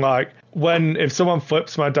things. And like, if someone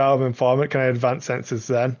flips my dial of Informant, can I advance sensors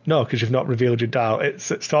then? No, because you've not revealed your dial.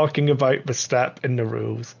 It's talking about the step in the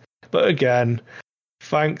rules. But again,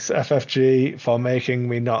 thanks FFG for making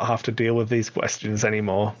me not have to deal with these questions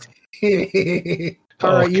anymore. Okay,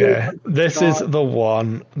 this is the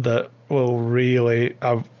one that will really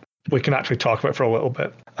we can actually talk about for a little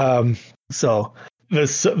bit. So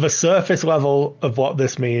there's the surface level of what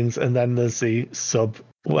this means, and then there's the sub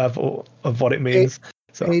level of what it means.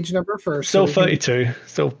 Page number first. Still 32.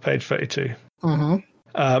 Still page 32. Uh-huh.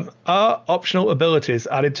 Are optional abilities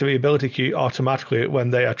added to the ability queue automatically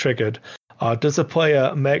when they are triggered, or does a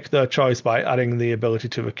player make their choice by adding the ability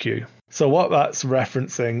to the queue? So what that's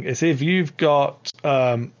referencing is if you've got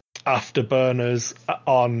afterburners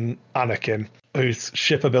on Anakin, whose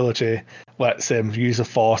ship ability lets him use a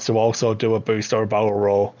force to also do a boost or a barrel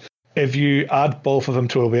roll. If you add both of them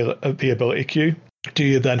to the ability queue, do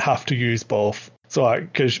you then have to use both? So,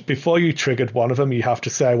 because before you triggered one of them, you have to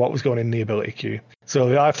say what was going in the ability queue. So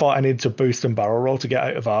if I thought I needed to boost and barrel roll to get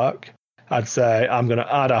out of arc, I'd say I'm going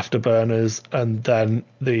to add afterburners and then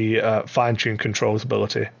the fine-tune controls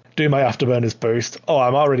ability. Do my afterburners boost. Oh,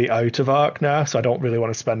 I'm already out of arc now, so I don't really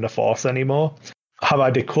want to spend a force anymore. Have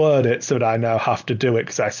I declared it so that I now have to do it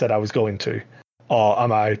because I said I was going to? Or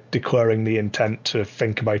am I declaring the intent to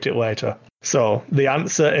think about it later? So the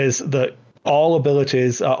answer is that all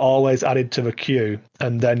abilities are always added to the queue,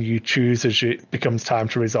 and then you choose as it becomes time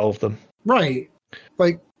to resolve them. Right.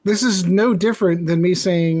 Like, this is no different than me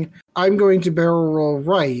saying, I'm going to barrel roll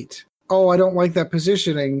right. Oh, I don't like that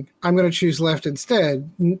positioning. I'm going to choose left instead.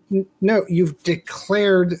 No, you've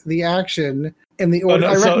declared the action. It's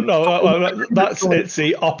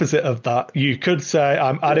the opposite of that. You could say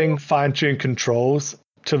I'm adding fine-tune controls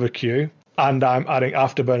to the queue, and I'm adding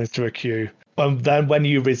afterburners to a queue. And then when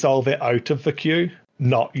you resolve it out of the queue,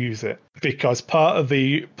 not use it, because part of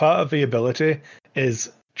the ability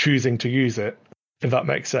is choosing to use it. If that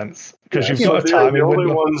makes sense, because you've got a timing window. The only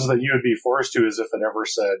window. ones that you would be forced to is if it ever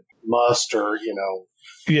said must or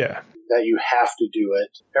that you have to do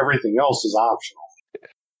it. Everything else is optional.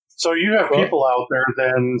 So you have people out there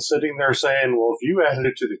then sitting there saying, well, if you added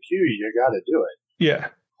it to the queue, you got to do it. Yeah.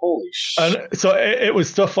 Holy shit. And so it was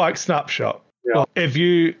stuff like snapshot. Yeah. If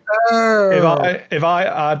I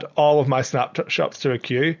add all of my snapshots to a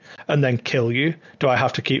queue and then kill you, do I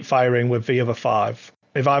have to keep firing with the other 5?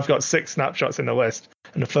 If I've got 6 snapshots in the list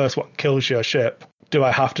and the first one kills your ship, do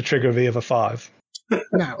I have to trigger the other 5?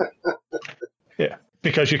 No. Yeah.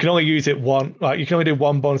 Because you can only use it one, you can only do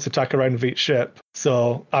one bonus attack around with each ship.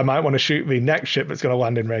 So I might want to shoot the next ship that's going to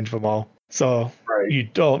land in range of them all. So you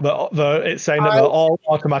don't. It's saying that they're all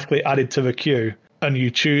automatically added to the queue, and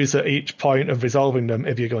you choose at each point of resolving them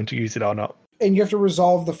if you're going to use it or not. And you have to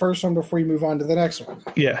resolve the first one before you move on to the next one.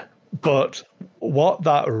 Yeah. But what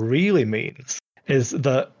that really means is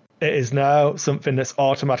that it is now something that's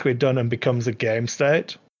automatically done and becomes a game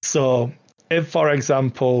state. So if, for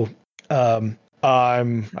example, I'm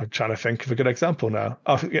trying to think of a good example now.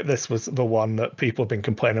 I think this was the one that people have been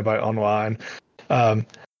complaining about online.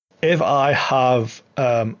 If I have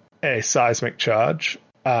a seismic charge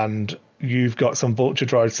and you've got some vulture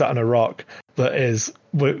droid sat on a rock that is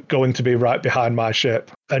going to be right behind my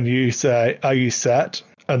ship, and you say, are you set?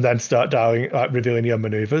 And then start revealing your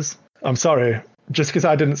maneuvers. I'm sorry, just because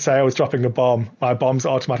I didn't say I was dropping a bomb, my bombs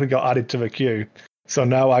automatically got added to the queue. So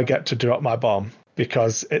now I get to drop my bomb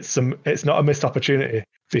because it's not a missed opportunity,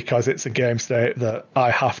 because it's a game state that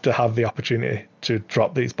I have to have the opportunity to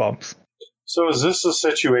drop these bombs. So is this a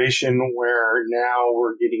situation where now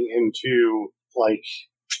we're getting into,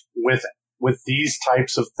 with these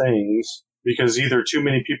types of things, because either too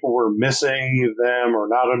many people were missing them or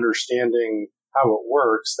not understanding how it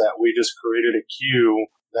works, that we just created a queue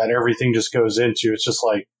that everything just goes into? It's just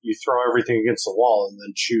like you throw everything against the wall and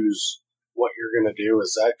then choose what you're going to do.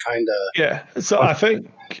 Is that kind of... Yeah, so I think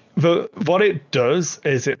what it does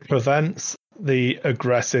is it prevents the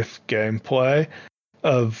aggressive gameplay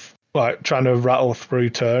of like trying to rattle through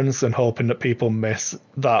turns and hoping that people miss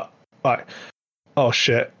that. Like, oh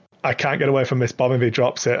shit, I can't get away from this bomb if he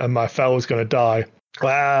drops it, and my fellow's going to die.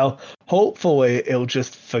 Well, hopefully he'll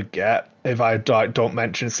just forget if I don't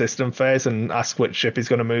mention system phase and ask which ship he's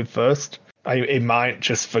going to move first. He might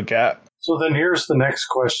just forget. So then here's the next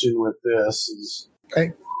question with this is,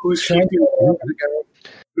 Okay. who's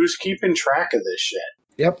keeping track of this shit?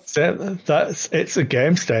 Yep. It's a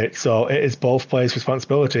game state, so it is both players'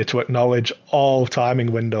 responsibility to acknowledge all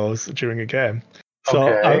timing windows during a game. So,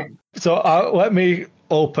 Okay. Let me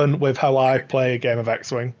open with how I play a game of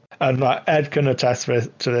X-Wing, and Ed can attest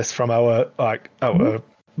to this from our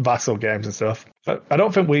Vassal games and stuff. But I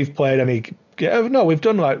don't think we've played any. Yeah, no, we've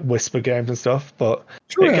done like Whisper games and stuff, but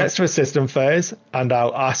it gets to a system phase, and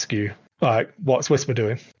I'll ask you, like, what's Whisper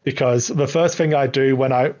doing? Because the first thing I do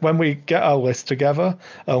when we get our list together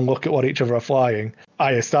and look at what each other are flying,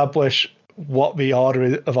 I establish what the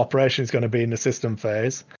order of operation is going to be in the system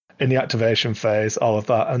phase, in the activation phase, all of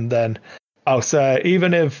that, and then I'll say,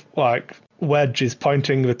 even if like Wedge is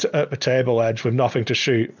pointing at the table edge with nothing to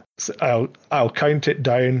shoot, I'll count it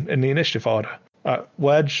down in the initiative order.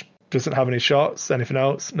 Wedge doesn't have any shots, anything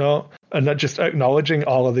else? No. And then just acknowledging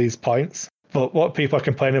all of these points. But what people are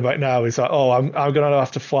complaining about now is like, oh, I'm going to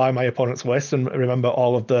have to fly my opponent's list and remember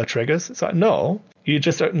all of the triggers. It's like, no, you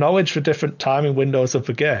just acknowledge the different timing windows of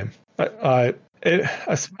the game. I'm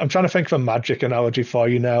trying to think of a Magic analogy for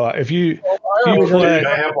you now. I have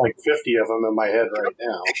like 50 of them in my head right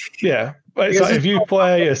now. Yeah, but it's like if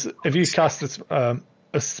you cast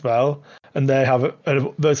a spell and they have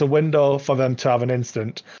there's a window for them to have an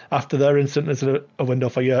instant. After their instant, there's a window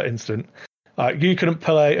for your instant. You couldn't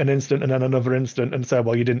play an instant and then another instant and say,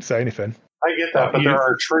 well, you didn't say anything. I get that, but there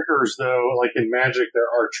are triggers, though, like in Magic, there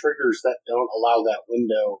are triggers that don't allow that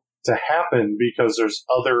window to happen because there's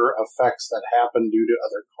other effects that happen due to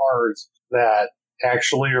other cards that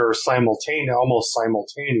actually are almost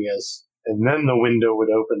simultaneous, and then the window would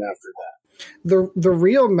open after that. The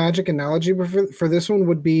real Magic analogy for this one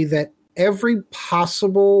would be that every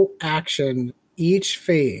possible action each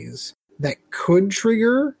phase that could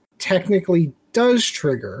trigger technically does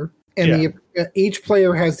trigger, and each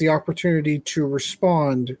player has the opportunity to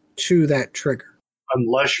respond to that trigger.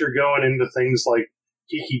 Unless you're going into things like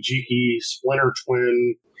Kiki-Jiki, Splinter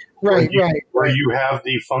Twin, where you have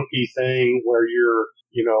the funky thing where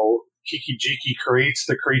Kiki-Jiki creates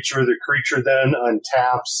the creature then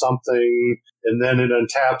untaps something, and then it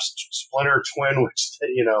untaps Splinter Twin, which,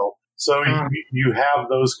 so you have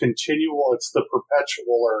those continual, it's the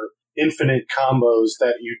perpetual or infinite combos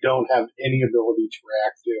that you don't have any ability to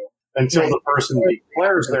react to until the person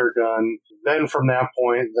declares they're done. Then from that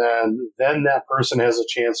point, then that person has a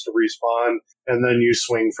chance to respawn, and then you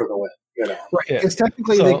swing for the win. Right. Because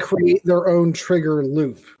technically they create their own trigger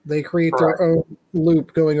loop. They create their own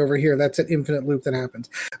loop going over here. That's an infinite loop that happens.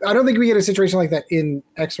 I don't think we get a situation like that in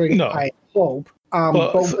X-Wing, no. I hope.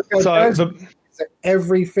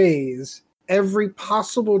 Every phase, every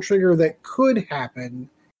possible trigger that could happen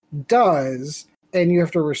does, and you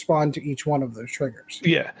have to respond to each one of those triggers.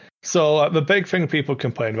 Yeah. So the big thing people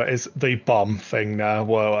complain about is the bomb thing now,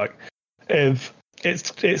 where if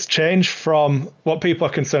it's changed from what people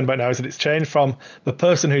are concerned about now is that it's changed from the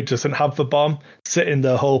person who doesn't have the bomb sitting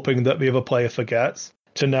there hoping that the other player forgets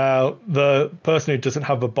to now the person who doesn't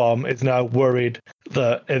have the bomb is now worried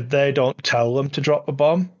that if they don't tell them to drop the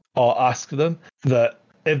bomb or ask them, that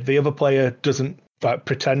if the other player doesn't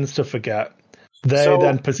pretends to forget, they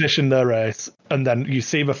then position their race, and then you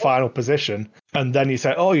see the final position, and then you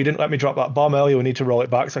say, oh, you didn't let me drop that bomb earlier, we need to roll it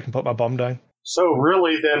back so I can put my bomb down. So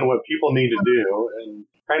really then what people need to do, and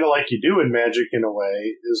kind of like you do in Magic in a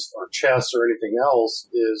way, or chess or anything else,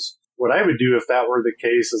 is what I would do if that were the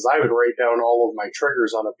case is I would write down all of my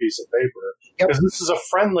triggers on a piece of paper. Because this is a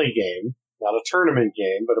friendly game, not a tournament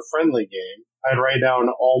game, but a friendly game. I'd write down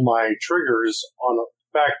all my triggers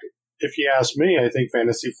in fact, if you ask me, I think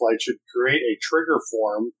Fantasy Flight should create a trigger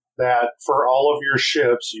form that for all of your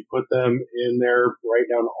ships, you put them in there, write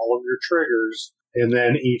down all of your triggers, and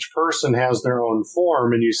then each person has their own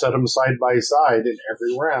form, and you set them side by side in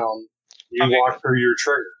every round. You walk through your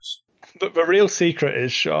triggers. The real secret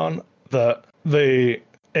is, Sean, that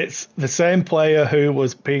it's the same player who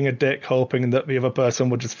was being a dick hoping that the other person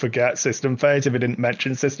would just forget system phase if he didn't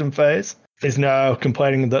mention system phase, is now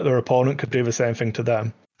complaining that their opponent could do the same thing to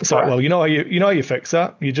them. It's like, well, you know how you fix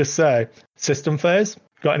that? You just say, system phase?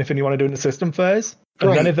 Got anything you want to do in the system phase?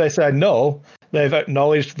 And then if they say no, they've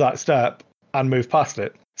acknowledged that step and moved past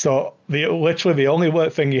it. So literally the only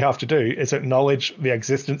thing you have to do is acknowledge the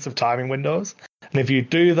existence of timing windows And if you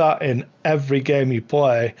do that in every game you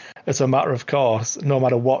play, as a matter of course, no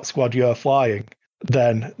matter what squad you're flying,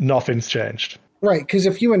 then nothing's changed. Right, because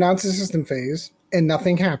if you announce a system phase and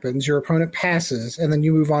nothing happens, your opponent passes, and then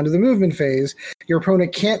you move on to the movement phase, your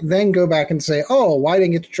opponent can't then go back and say, oh, why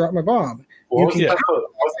didn't I get to drop my bomb? Well, wasn't that the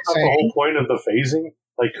whole point of the phasing?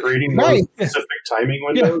 Like creating those specific timing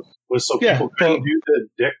windows was so people couldn't do the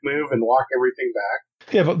dick move and walk everything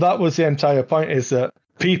back? Yeah, but that was the entire point, is that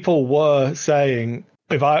people were saying,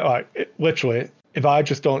 if I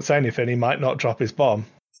just don't say anything, he might not drop his bomb.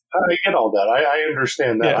 I get all that. I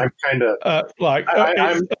understand that. I'm kind of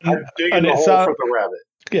I'm digging the hole for the rabbit.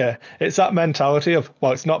 Yeah, it's that mentality of,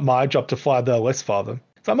 well, it's not my job to fly their list for them.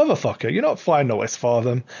 It's like, motherfucker, you're not flying the list for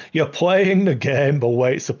them. You're playing the game the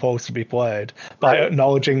way it's supposed to be played by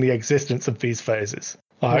acknowledging the existence of these phases.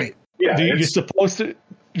 Like, you're supposed to.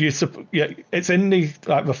 It's in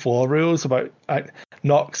the floor rules about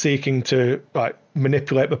not seeking to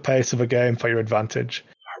manipulate the pace of a game for your advantage.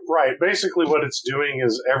 Right. Basically, what it's doing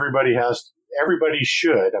is everybody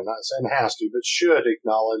should, I'm not saying has to, but should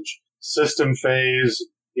acknowledge system phase,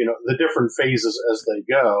 the different phases as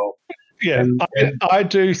they go. Yeah, I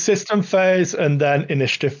do system phase and then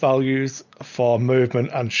initiative values for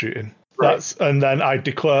movement and shooting. Right. And then I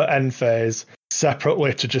declare end phase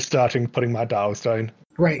separately to just putting my dials down.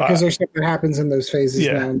 Right, because there's stuff that happens in those phases.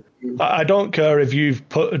 Yeah, I don't care if you've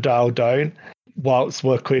put a dial down whilst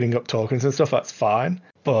we're cleaning up tokens and stuff, that's fine.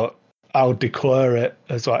 But I'll declare it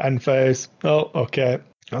as end phase. Oh, okay.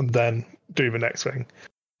 And then do the next thing.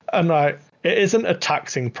 And it isn't a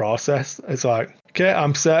taxing process. It's like, okay,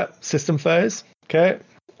 I'm set, system phase. Okay.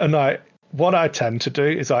 And what I tend to do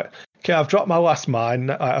is okay, I've dropped my last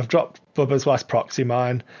mine. I've dropped Bubba's last proxy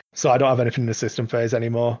mine. So I don't have anything in the system phase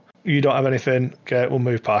anymore. You don't have anything. Okay, we'll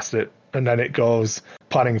move past it. And then it goes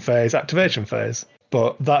planning phase, activation phase.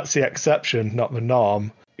 But that's the exception, not the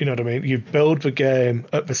norm. You know what I mean? You build the game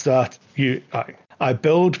at the start. I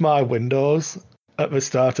build my windows at the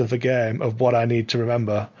start of the game of what I need to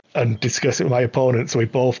remember and discuss it with my opponent so we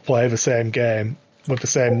both play the same game with the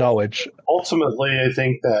same knowledge. Ultimately, I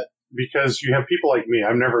think that because you have people like me,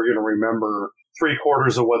 I'm never going to remember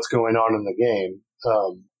 3/4 of what's going on in the game.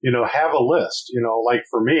 Have a list. Like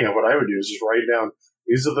for me, what I would do is just write down,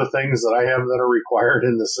 these are the things that I have that are required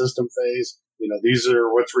in the system phase. These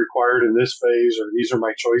are what's required in this phase, or these are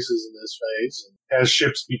my choices in this phase. And as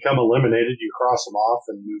ships become eliminated, you cross them off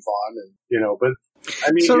and move on. And, but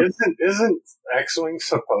I mean, isn't X-Wing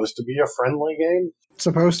supposed to be a friendly game?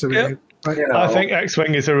 Supposed to be. Yeah. But, I think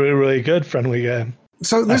X-Wing is a really, really good friendly game.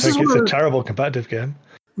 So this it's a terrible competitive game.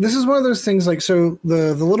 This is one of those things the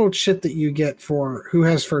little chit that you get for who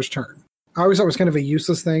has first turn. I always thought it was kind of a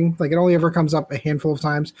useless thing. It only ever comes up a handful of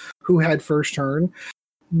times. Who had first turn?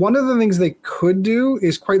 One of the things they could do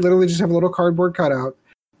is quite literally just have a little cardboard cutout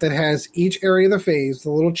that has each area of the phase,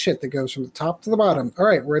 the little chit that goes from the top to the bottom. All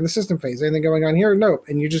right, we're in the system phase. Anything going on here? Nope.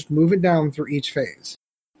 And you just move it down through each phase.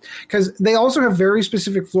 Because they also have very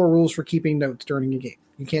specific floor rules for keeping notes during a game.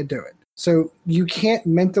 You can't do it. So you can't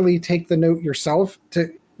mentally take the note yourself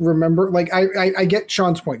to remember. I get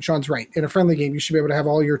Sean's point. Sean's right. In a friendly game, you should be able to have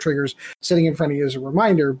all your triggers sitting in front of you as a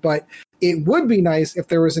reminder. But it would be nice if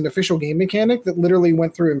there was an official game mechanic that literally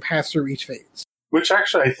went through and passed through each phase. Which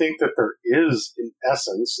actually I think that there is in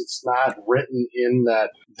essence. It's not written in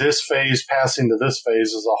that this phase passing to this phase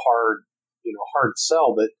is a hard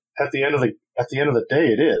sell, but at the end of the day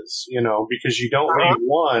it is, because you don't leave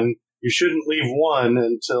one. You shouldn't leave one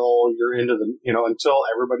until you're into until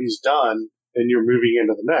everybody's done and you're moving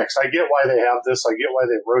into the next. I get why they have this. I get why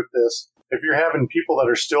they wrote this. If you're having people that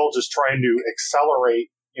are still just trying to accelerate,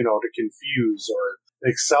 to confuse or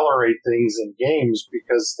accelerate things in games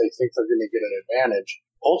because they think they're going to get an advantage.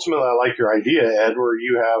 Ultimately, I like your idea, Ed, where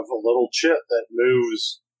you have a little chip that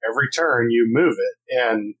moves every turn, you move it.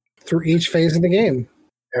 And through each phase of the game.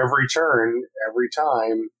 Every turn, every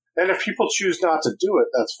time. And if people choose not to do it,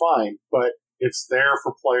 that's fine. But it's there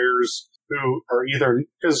for players who are either,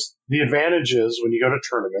 because the advantage is when you go to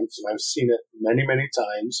tournaments, and I've seen it many, many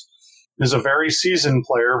times, is a very seasoned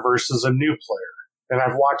player versus a new player. And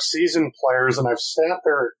I've watched seasoned players, and I've sat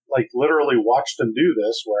there, literally watched them do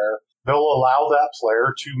this, where they'll allow that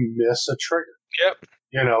player to miss a trigger. Yep.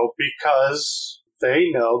 Because they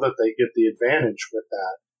know that they get the advantage with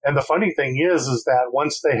that. And the funny thing is that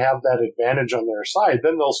once they have that advantage on their side,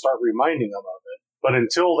 then they'll start reminding them of it. But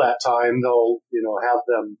until that time, they'll, have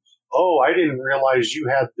them, oh, I didn't realize you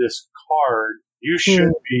had this card. You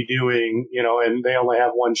should be doing, and they only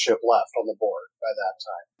have one ship left on the board by that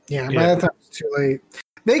time. Yeah, by that time it's too late.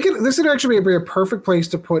 This would actually be a perfect place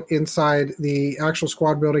to put inside the actual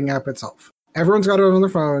squad building app itself. Everyone's got it on their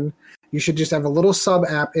phone, you should just have a little sub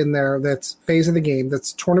app in there that's phase of the game,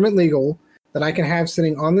 that's tournament legal, that I can have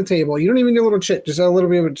sitting on the table. You don't even need a little chit, just a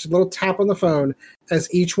little tap on the phone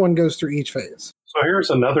as each one goes through each phase. So here's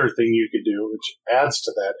another thing you could do, which adds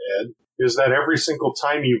to that, Ed, is that every single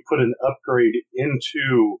time you put an upgrade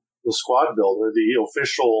into the squad builder, the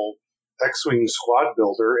official X-Wing squad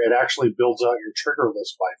builder, it actually builds out your trigger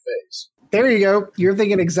list by phase. There you go. You're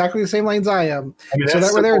thinking exactly the same lanes I am. I mean,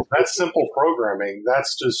 that's simple programming.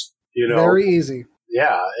 That's just, very easy.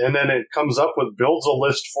 Yeah, and then it comes up with builds a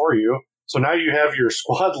list for you. So now you have your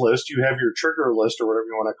squad list, you have your trigger list, or whatever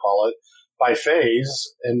you want to call it, by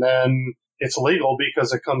phase, and then it's legal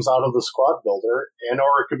because it comes out of the squad builder,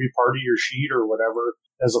 or it could be part of your sheet or whatever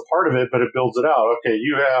as a part of it, but it builds it out. Okay,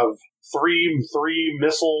 you have three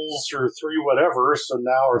missiles or three whatever, so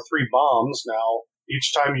now, or three bombs. Now,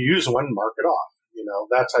 each time you use one, mark it off.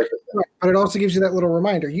 That type of thing. Right. But it also gives you that little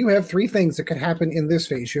reminder. You have 3 things that could happen in this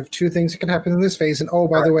phase. You have 2 things that can happen in this phase. And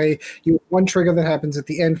by the way, you have 1 trigger that happens at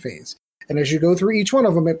the end phase. And as you go through each one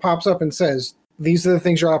of them, it pops up and says, these are the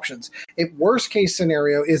things, your options. If worst case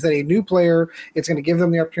scenario is that a new player, it's going to give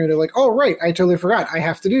them the opportunity to right, I totally forgot. I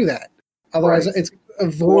have to do that. Otherwise, it's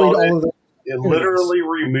avoid all of the. It literally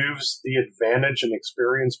removes the advantage an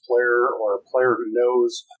experienced player or a player who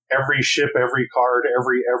knows every ship, every card,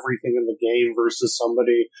 everything in the game versus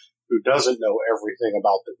somebody who doesn't know everything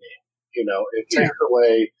about the game. It takes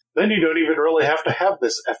away. Then you don't even really have to have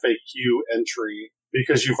this FAQ entry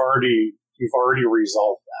because you've already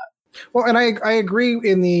resolved that. Well, and I agree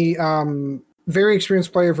in the very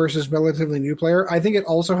experienced player versus relatively new player. I think it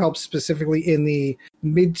also helps specifically in the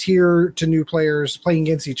mid-tier to new players playing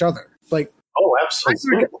against each other. Oh,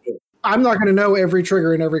 absolutely. I'm not going to know every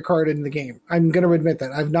trigger and every card in the game. I'm going to admit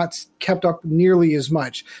that. I've not kept up nearly as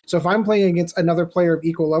much. So if I'm playing against another player of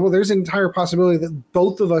equal level, there's an entire possibility that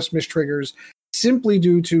both of us miss triggers simply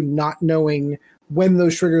due to not knowing when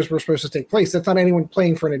those triggers were supposed to take place. That's not anyone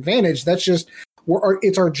playing for an advantage. That's just,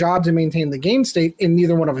 it's our job to maintain the game state, and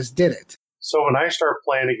neither one of us did it. So when I start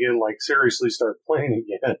playing again, seriously start playing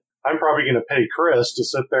again, I'm probably going to pay Chris to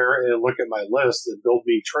sit there and look at my list and build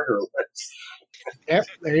me trigger lists. Yep,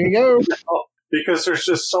 there you go. Because there's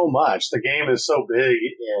just so much. The game is so big,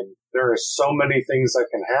 and there are so many things that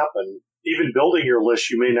can happen. Even building your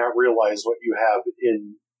list, you may not realize what you have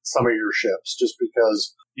in some of your ships, just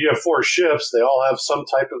because you have 4 ships. They all have some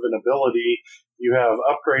type of an ability. You have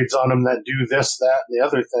upgrades on them that do this, that, and the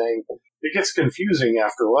other thing. It gets confusing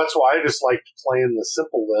after a while. That's why I just liked playing the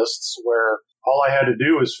simple lists where all I had to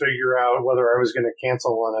do was figure out whether I was going to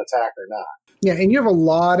cancel an attack or not. Yeah, and you have a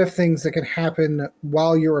lot of things that can happen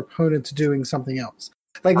while your opponent's doing something else.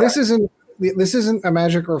 This isn't a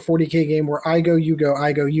Magic or a 40K game where I go, you go,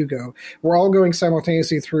 I go, you go. We're all going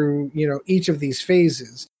simultaneously through, each of these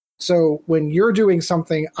phases. So when you're doing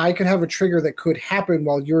something, I could have a trigger that could happen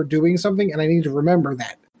while you're doing something, and I need to remember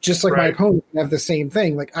that. Just like my opponent can have the same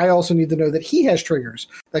thing. I also need to know that he has triggers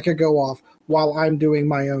that could go off while I'm doing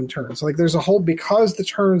my own turn. So there's a whole, because the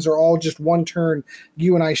turns are all just one turn,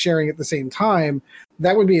 you and I sharing at the same time,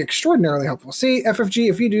 that would be extraordinarily helpful. See, FFG,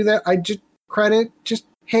 if you do that, I just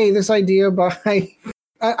hey, this idea by,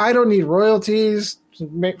 I don't need royalties.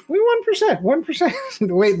 1%.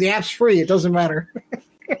 Wait, the app's free. It doesn't matter.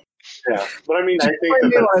 Yeah, but I think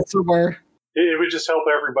that somewhere. It would just help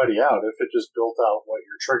everybody out if it just built out what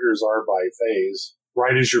your triggers are by phase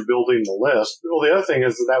right as you're building the list. Well, the other thing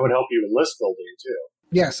is that would help you in list building too.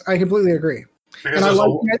 Yes, I completely agree. Because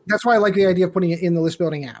that's why I like the idea of putting it in the list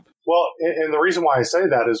building app. Well, and the reason why I say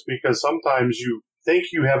that is because sometimes you think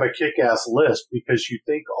you have a kick-ass list because you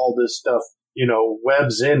think all this stuff,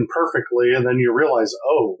 webs in perfectly, and then you realize,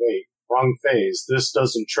 oh, wait, wrong phase. This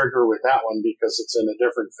doesn't trigger with that one because it's in a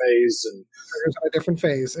different phase. And triggers in a different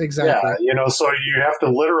phase, exactly. Yeah, so you have to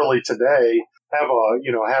literally today have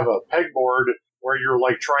a pegboard where you're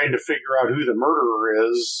trying to figure out who the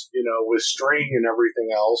murderer is, with string and everything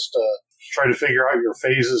else to try to figure out your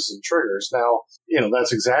phases and triggers. Now,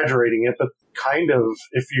 that's exaggerating it, but kind of,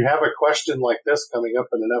 if you have a question like this coming up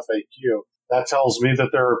in an FAQ, that tells me that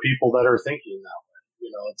there are people that are thinking that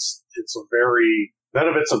way. It's a very, none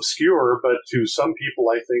of it's obscure, but to some people,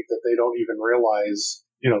 I think that they don't even realize,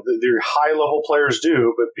 the high-level players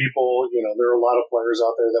do, but people, there are a lot of players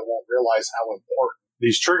out there that won't realize how important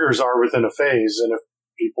these triggers are within a phase, and if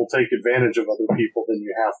people take advantage of other people, then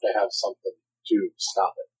you have to have something to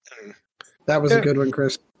stop it. That was a good one,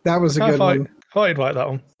 Chris. That was a good one. I'd like that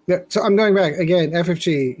one. Yeah, so I'm going back. Again,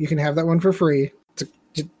 FFG, you can have that one for free.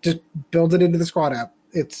 Just build it into the squad app.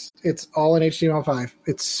 It's all in HTML5.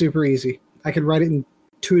 It's super easy. I could write it in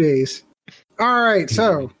 2 days. All right,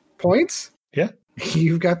 so points? Yeah.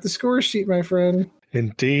 You've got the score sheet, my friend.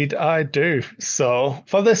 Indeed, I do. So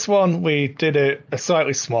for this one, we did a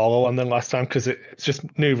slightly smaller one than last time because it's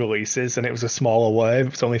just new releases and it was a smaller wave.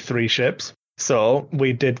 It's only 3 ships. So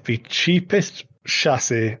we did the cheapest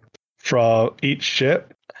chassis for each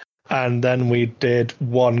ship, and then we did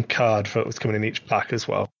 1 card for what was coming in each pack as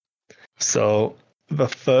well. So the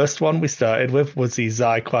first one we started with was the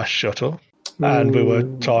Xi-class shuttle, and we were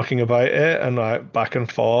talking about it and like back and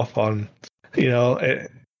forth on,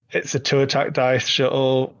 it's a 2-attack dice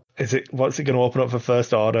shuttle. What's it going to open up for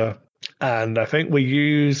first order? And I think we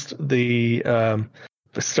used the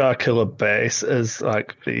Starkiller base as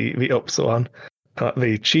like the Upsilon.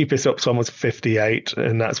 The cheapest Upsilon was 58,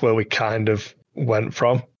 and that's where we kind of went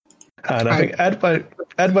from. And I think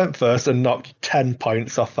Ed went first and knocked 10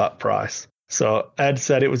 points off that price. So Ed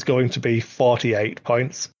said it was going to be 48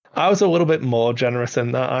 points. I was a little bit more generous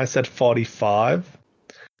in that. I said 45.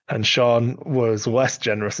 And Sean was less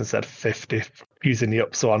generous and said 50, using the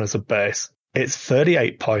Upsilon as a base. It's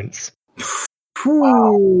 38 points.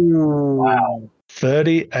 Wow.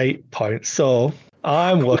 38 points. So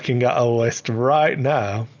I'm looking at a list right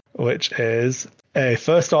now, which is a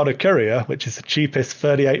First Order Courier, which is the cheapest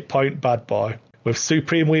 38-point bad boy, with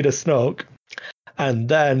Supreme Leader Snoke. And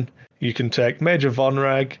then you can take Major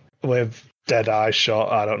Vonreg with Deadeye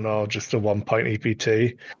shot, I don't know, just a 1-point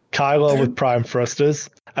EPT. Kylo with Prime Thrusters,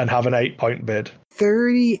 and have an 8-point bid.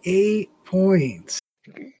 38 points.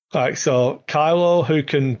 Like, so Kylo, who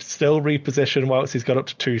can still reposition whilst he's got up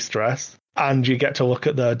to 2 stress, and you get to look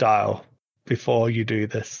at their dial before you do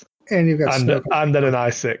this. And you've got Snoke. And then an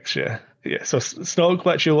I6, yeah. So Snoke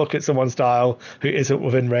lets you look at someone's dial who isn't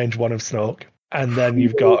within range 1 of Snoke. And then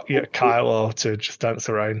you've got Kylo to just dance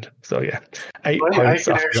around. So yeah, 8 points.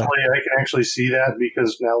 I can actually see that,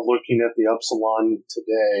 because now looking at the Upsilon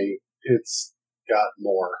today, it's got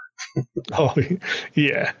more. Oh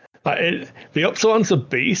yeah, the Upsilon's a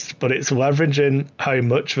beast, but it's leveraging how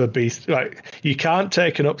much of a beast. Like, you can't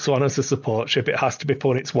take an Upsilon as a support ship; it has to be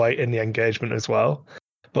pulling its weight in the engagement as well.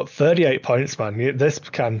 But 38 points, man,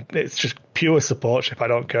 it's just pure support ship. I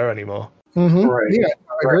don't care anymore. Mm-hmm. Right. Yeah,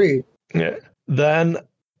 I agree. Yeah. Then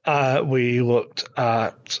we looked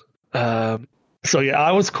at... I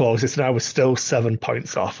was closest, and I was still 7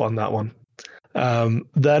 points off on that one.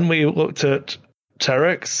 Then we looked at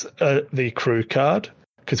Terex, the crew card,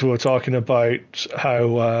 because we were talking about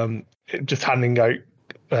how just handing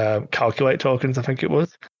out calculate tokens, I think it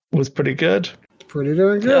was pretty good. Pretty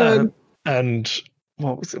darn good. And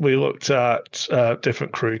we looked at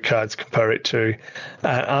different crew cards to compare it to.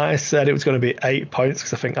 I said it was going to be 8 points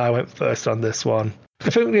because I think I went first on this one. I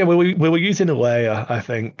think we were using Leia, I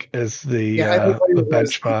think, as the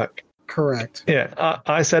benchmark. Correct. Yeah,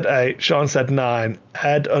 I said 8. Sean said 9.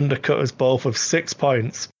 Ed undercut us both with 6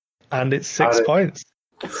 points, and it's 6 points.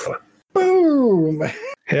 Boom!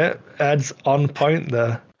 Yeah, Ed's on point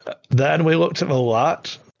there. Then we looked at the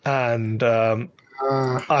lat, and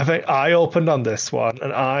I think I opened on this one,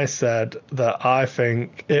 and I said that I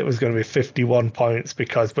think it was going to be 51 points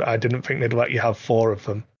because I didn't think they'd let you have 4 of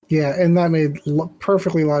them. Yeah, and that made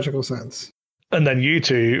perfectly logical sense. And then you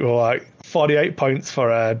two were like 48 points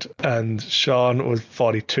for Ed, and Sean was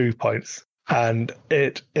 42 points, and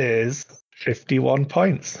it is 51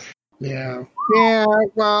 points. Yeah. Well,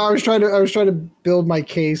 I was trying to build my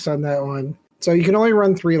case on that one. So you can only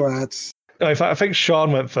run 3 lats. In fact, I think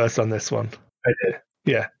Sean went first on this one. I did.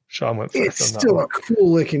 Yeah, Sean went first. It's still a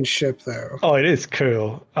cool looking ship, though. Oh, it is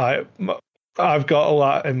cool. I've got a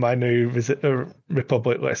lot in my new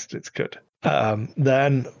Republic list. It's good.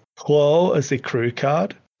 Then Plo as the crew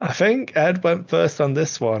card. I think Ed went first on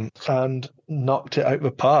this one and knocked it out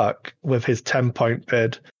the park with his 10-point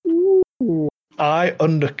bid. Ooh. I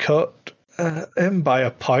undercut him by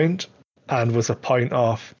a point and was a point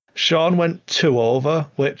off. Sean went 2 over,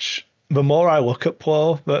 which the more I look at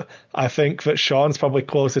Plo, but I think that Sean's probably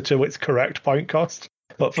closer to its correct point cost.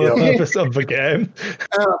 But for the purpose of the game.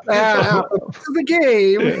 The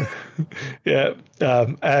game. Yeah.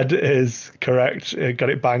 Ed is correct. Got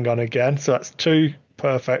it bang on again. So that's 2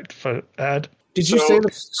 perfect for Ed. Did you say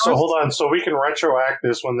that? So hold on. So we can retroact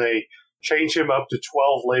this when they change him up to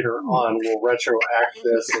 12 later on. We'll retroact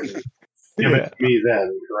this and give it to me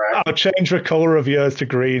then, correct? I'll change the color of yours to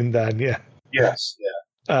green then, yeah. Yes,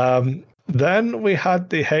 yeah. Then we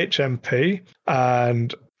had the HMP,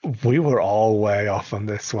 and we were all way off on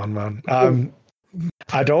this one, man.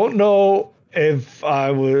 I don't know if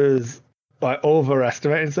I was like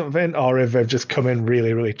overestimating something or if they've just come in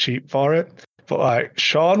really, really cheap for it. But like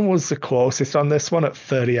Sean was the closest on this one at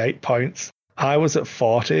 38 points. I was at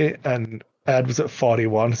 40 and Ed was at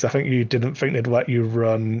 41. So I think you didn't think they'd let you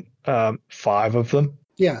run 5 of them.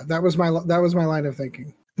 Yeah, that was my line of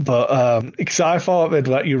thinking. But because I thought they'd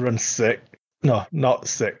let you run 6. No, not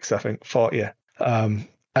 6. I think 4. Yeah. And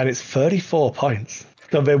it's 34 points.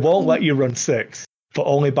 So they won't let you run 6, but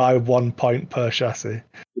only by 1 point per chassis.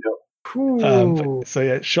 So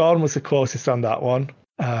yeah, Sean was the closest on that one.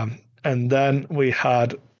 And then we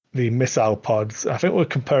had the missile pods. I think we're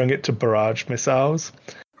comparing it to barrage missiles.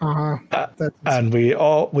 And we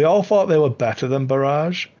all thought they were better than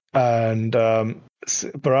barrage. And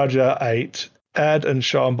barrage at 8. Ed and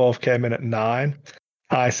Sean both came in at 9.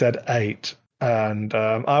 I said 8. And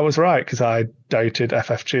I was right because I doubted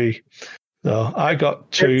FFG. So I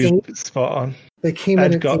got 2 spot on. They came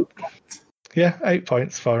in at 8 points. Yeah, 8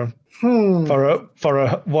 points for him. For a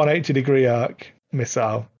 180-degree arc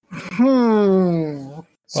missile.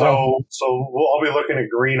 So I'll be looking at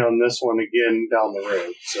green on this one again down the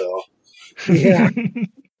road. So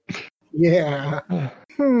yeah.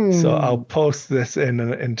 So I'll post this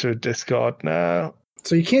into Discord now.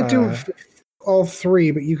 So you can't do all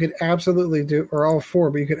 3, but you could absolutely do, or all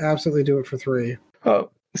 4, but you could absolutely do it for 3.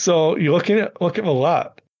 Oh, so you look at the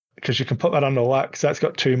lat, because you can put that on the lat, because that's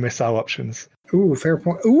got 2 missile options. Ooh, fair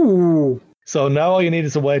point. Ooh. So now all you need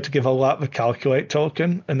is a way to give a lat the calculate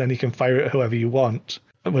token, and then you can fire it at whoever you want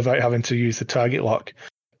without having to use the target lock.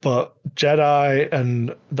 But Jedi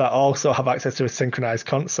and that also have access to a synchronized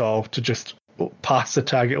console to just pass the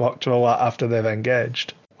target lock to a lat after they've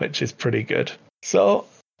engaged, which is pretty good. So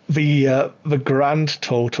the grand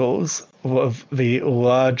totals of the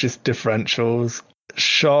largest differentials,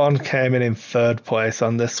 Sean came in 3rd place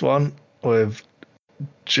on this one with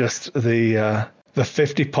just the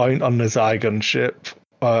 50 point on the Zai gunship.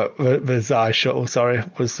 The Zai shuttle,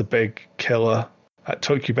 was the big killer. That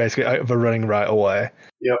took you basically out of the running right away.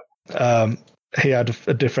 Yep. He had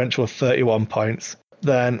a differential of 31 points.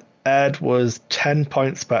 Then Ed was 10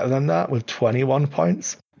 points better than that with 21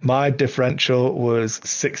 points. My differential was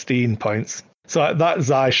 16 points. So that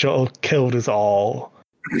Zai shuttle killed us all.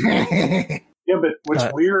 Yeah, but what's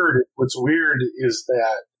weird is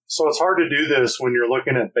that, so it's hard to do this when you're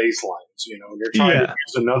looking at baselines, when you're trying to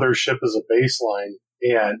use another ship as a baseline.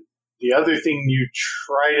 And the other thing you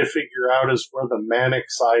try to figure out is where the manic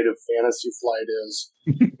side of Fantasy Flight is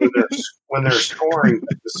when they're scoring.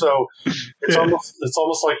 So it's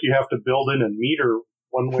almost like you have to build in a meter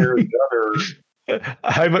one way or the other.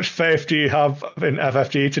 How much faith do you have in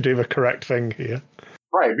FFG to do the correct thing here?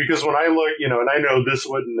 Right, because when I look, and I know this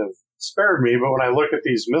wouldn't have spared me, but when I look at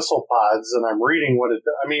these missile pods and I'm reading what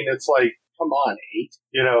it's like, come on, 8,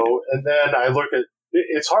 and then I look at,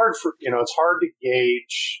 it's hard to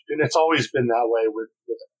gauge, and it's always been that way with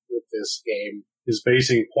this game, is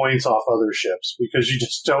basing points off other ships, because you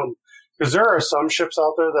just don't, because there are some ships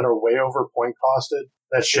out there that are way over point costed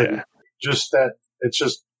that shouldn't.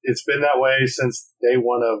 It's been that way since day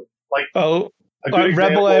one of,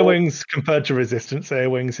 Rebel A-Wings compared to Resistance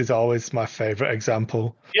A-Wings is always my favorite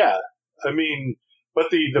example. Yeah, but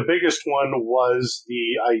the biggest one was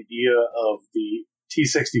the idea of the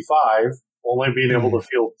T-65 only being able to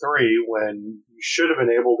field 3 when you should have been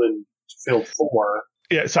able to field 4.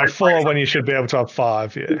 Yeah, so 4 when you should be able to have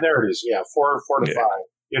 5. Yeah, there it is. Yeah, 4 to 5.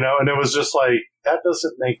 And it was just like, that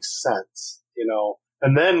doesn't make sense.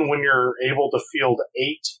 And then when you're able to field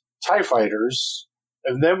 8 TIE fighters,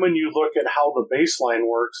 and then when you look at how the baseline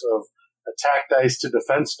works of attack dice to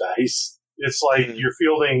defense dice, it's like you're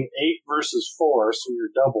fielding 8 versus 4, so you're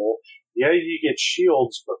double. Yeah, you get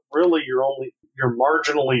shields, but really you're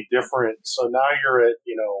marginally different. So now you're at,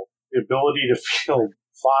 the ability to field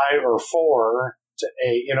 5 or 4 to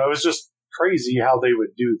 8. It was just crazy how they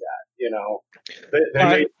would do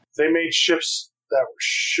that. They made ships that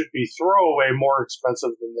should be throwaway more expensive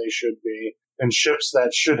than they should be, and ships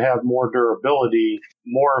that should have more durability,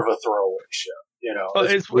 more of a throwaway ship.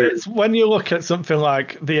 It's when you look at something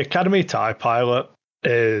like the Academy TIE Pilot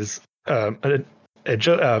is an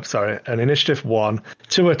Initiative 1,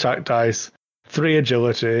 2 attack dice, 3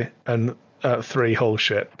 agility, and 3 hull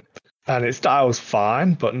ship. And its dial's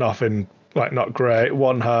fine, but nothing, not great.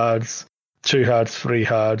 1 herds, 2 herds, 3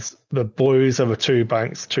 herds. The blues are the 2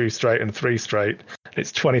 banks, 2 straight and 3 straight.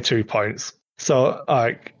 It's 22 points. So,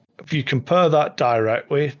 if you compare that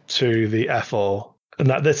directly to the FO, and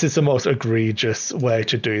that this is the most egregious way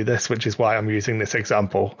to do this, which is why I'm using this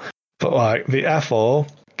example. But the FO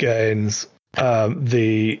gains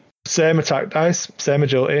the same attack dice, same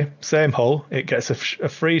agility, same hull. It gets a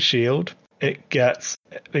free shield. It gets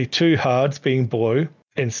the 2 herds being blue.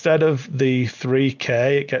 Instead of the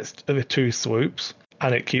 3K, it gets the 2 swoops,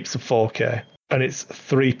 and it keeps the 4K. And it's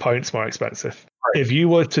 3 points more expensive. Right. If you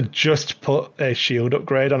were to just put a shield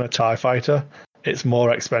upgrade on a TIE fighter, it's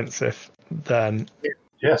more expensive than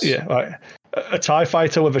Yes. Yeah, like a TIE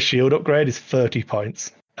fighter with a shield upgrade is 30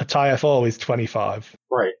 points. A TIE FO is 25.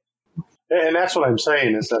 Right. And that's what I'm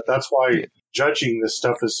saying, is that's why judging this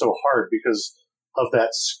stuff is so hard, because of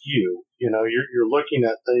that skew. You're looking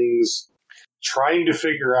at things, trying to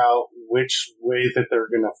figure out which way that they're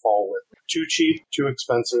going to fall with. Too cheap, too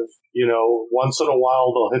expensive. Once in a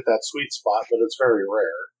while they'll hit that sweet spot, but it's very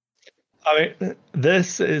rare. I mean,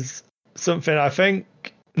 this is something I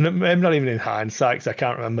think, maybe not even in hindsight, because I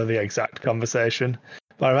can't remember the exact conversation,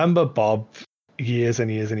 but I remember Bob years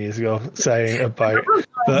and years and years ago saying about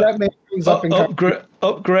upgrades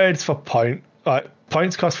for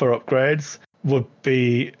points cost for upgrades would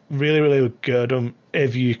be really, really good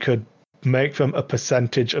if you could make them a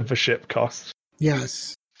percentage of the ship cost.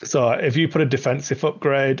 Yes. So if you put a defensive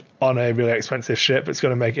upgrade on a really expensive ship, it's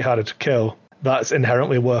going to make it harder to kill. That's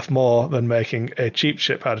inherently worth more than making a cheap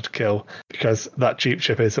ship harder to kill, because that cheap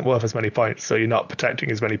ship isn't worth as many points, so you're not protecting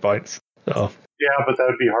as many points. So yeah, but that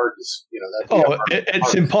would be hard to,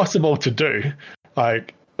 it's impossible to do.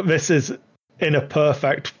 Like, this is in a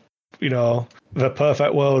perfect, the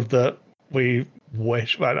perfect world that we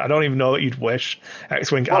wish. I don't even know that you'd wish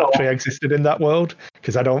X-Wing actually existed in that world,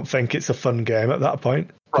 because I don't think it's a fun game at that point.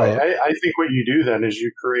 Right. I think what you do then is you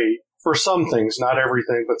create, for some things, not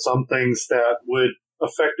everything, but some things that would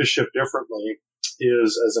affect a ship differently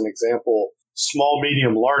is, as an example, small,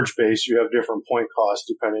 medium, large base, you have different point costs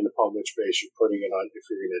depending upon which base you're putting it on if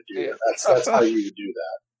you're going to do it. That's how you would do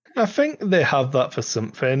that. I think they have that for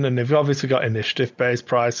something, and they've obviously got initiative-based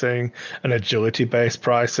pricing and agility-based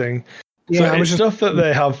pricing. Yeah, so it's stuff that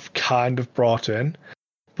they have kind of brought in.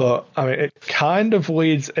 But, I mean, it kind of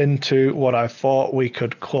leads into what I thought we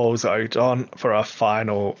could close out on for our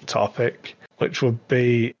final topic, which would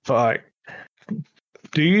be, like,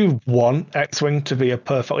 do you want X-Wing to be a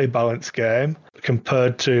perfectly balanced game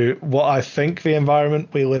compared to what I think the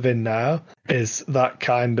environment we live in now is, that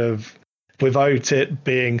kind of, without it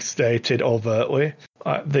being stated overtly,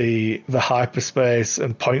 like the hyperspace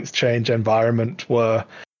and points change environment where,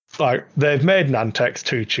 like, they've made Nantex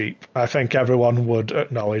too cheap. I think everyone would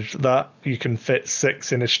acknowledge that. You can fit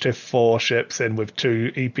 6 Initiative 4 ships in with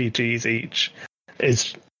 2 EPTs each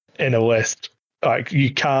is in a list. Like,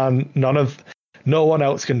 no one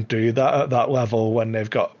else can do that at that level when they've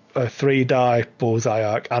got a 3-die bullseye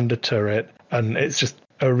arc and a turret, and it's just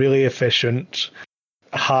a really efficient,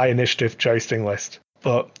 high initiative jousting list.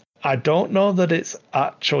 But I don't know that it's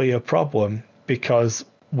actually a problem, because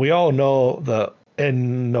we all know that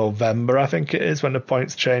in November, I think it is, when the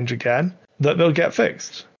points change again, that they'll get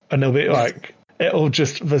fixed. And they'll be like, it'll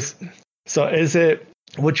just... So is it...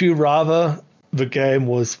 Would you rather the game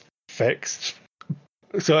was fixed?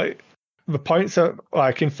 So the points are,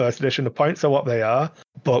 like in first edition, the points are what they are,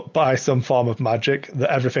 but by some form of magic,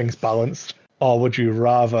 that everything's balanced? Or would you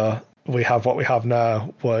rather we have what we have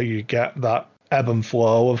now, where you get that ebb and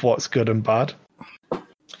flow of what's good and bad?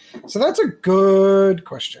 So that's a good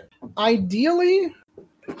question. Ideally,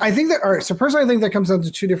 I think that, all right, so personally, I think that comes down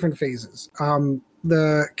to 2 different phases.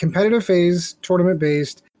 The competitive phase,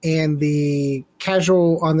 tournament-based, and the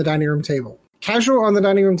casual on the dining room table. Casual on the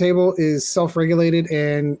dining room table is self-regulated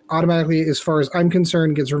and automatically, as far as I'm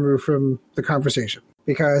concerned, gets removed from the conversation.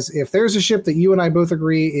 Because if there's a ship that you and I both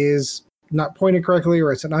agree is not pointed correctly,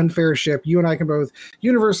 or it's an unfair ship, you and I can both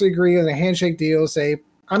universally agree on a handshake deal, say,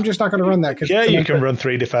 I'm just not going to run that. Yeah, you can run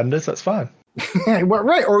 3 defenders, that's fine. Well,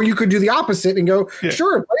 right, or you could do the opposite and go,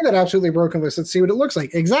 sure, play that absolutely broken list. Let's see what it looks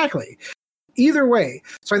like. Exactly. Either way.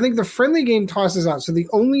 So I think the friendly game tosses out. So the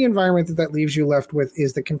only environment that leaves you left with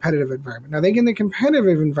is the competitive environment. Now, I think in the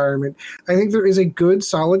competitive environment, I think there is a good,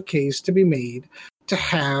 solid case to be made to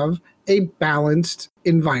have a balanced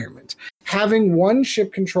environment. Having one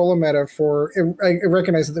ship control a meta for, I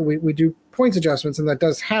recognize that we do points adjustments, and that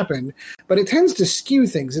does happen, but it tends to skew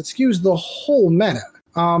things. It skews the whole meta.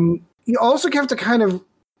 You also have to kind of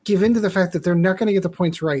give into the fact that they're not going to get the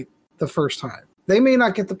points right the first time. They may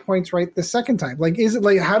not get the points right the second time. Like, is it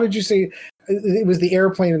like, how did you say it was the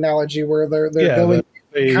airplane analogy where they're going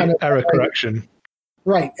the kind of error correction?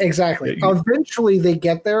 Right, exactly. Eventually they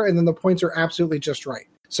get there, and then the points are absolutely just right.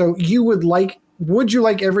 So would you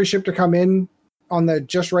like every ship to come in on the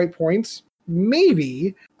just right points?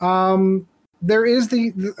 Maybe. There is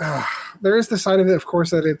the side of it, of course,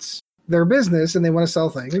 that it's their business and they want to sell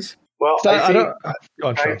things. Well, I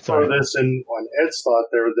throw this in on Ed's thought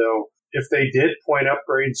there, though. If they did point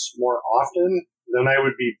upgrades more often, then I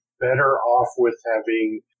would be better off with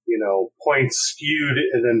having, points skewed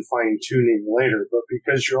and then fine-tuning later. But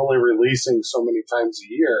because you're only releasing so many times a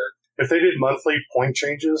year, if they did monthly point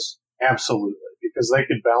changes, absolutely, because they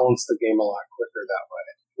could balance the game a lot quicker that way.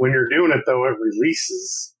 When you're doing it, though, it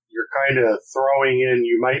releases. You're kind of throwing in,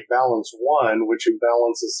 you might balance one, which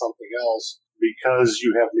imbalances something else because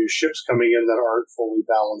you have new ships coming in that aren't fully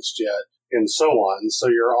balanced yet, and so on. So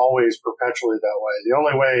you're always perpetually that way. The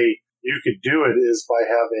only way you could do it is by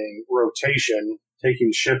having rotation,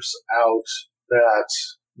 taking ships out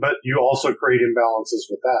but you also create imbalances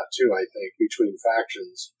with that too, I think, between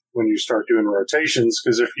factions when you start doing rotations,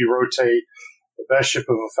 because if you rotate the best ship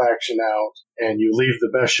of a faction out and you leave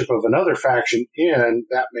the best ship of another faction in,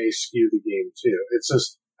 that may skew the game too. It's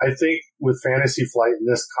just, I think with Fantasy Flight and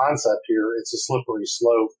this concept here, it's a slippery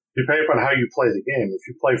slope depending upon how you play the game. If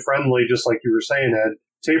you play friendly, just like you were saying, Ed,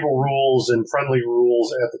 table rules and friendly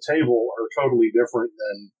rules at the table are totally different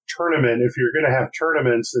than tournament. If you're going to have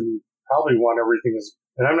tournaments, then you probably want everything as,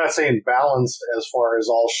 and I'm not saying balanced as far as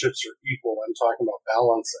all ships are equal. I'm talking about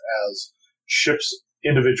balance as ships,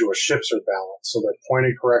 individual ships are balanced. So they're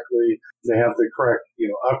pointed correctly. They have the correct,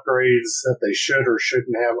 upgrades that they should or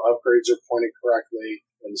shouldn't have. Upgrades are pointed correctly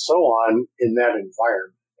and so on in that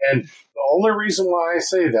environment. And the only reason why I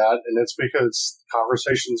say that, and it's because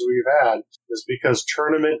conversations we've had, is because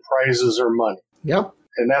tournament prizes are money. Yep.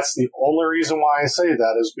 And that's the only reason why I say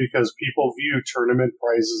that is because people view tournament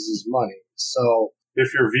prizes as money. So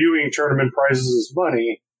if you're viewing tournament prizes as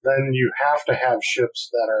money, then you have to have ships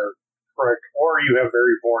that are correct, or you have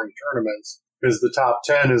very boring tournaments because the top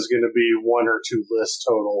 10 is going to be 1 or 2 lists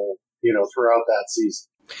total, throughout that season.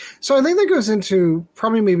 So I think that goes into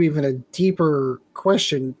probably maybe even a deeper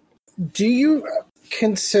question. Do you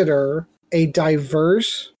consider a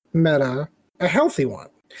diverse meta a healthy one?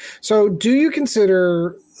 So do you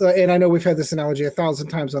consider, and I know we've had this analogy 1,000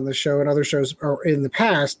 times on this show and other shows in the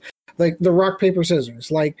past, like the rock, paper, scissors.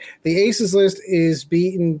 Like the aces list is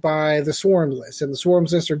beaten by the swarms list, and the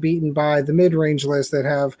swarms list are beaten by the mid-range list that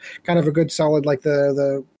have kind of a good solid, like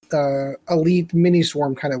the elite mini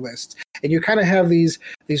swarm kind of list. And you kind of have these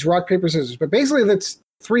rock, paper, scissors. But basically that's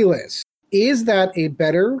 3 lists. Is that a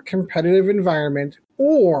better competitive environment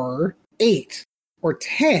or 8 or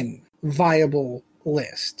 10 viable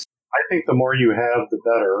lists? I think the more you have, the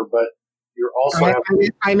better, but you're also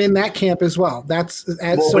I'm in that camp as well. But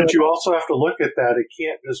you also have to look at that. It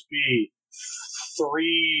can't just be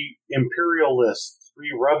 3 Imperial lists,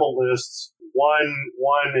 3 Rebel lists, one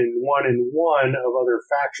and one of other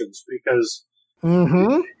factions, because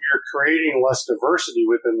you're creating less diversity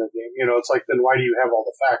within the game. It's like, then why do you have all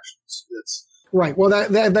the factions? It's right. Well,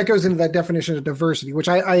 that goes into that definition of diversity, which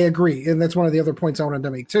I agree, and that's one of the other points I wanted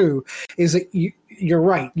to make too. Is that you're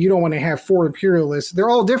right? You don't want to have 4 Imperialists. They're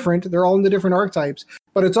all different. They're all in the different archetypes,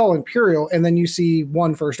 but it's all Imperial. And then you see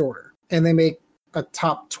 1 First Order, and they make a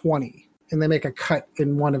top 20, and they make a cut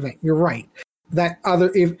in one event. You're right.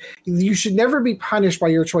 If you should never be punished by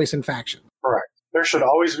your choice in faction. Correct. There should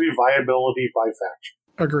always be viability by faction.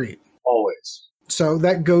 Agreed. Always. So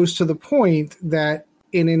that goes to the point that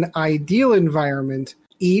in an ideal environment,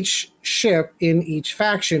 each ship in each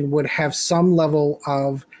faction would have some level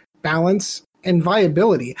of balance and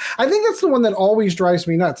viability. I think that's the one that always drives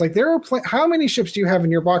me nuts. Like, there are how many ships do you have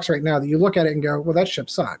in your box right now that you look at it and go, well, that ship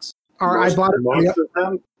sucks? Or I bought it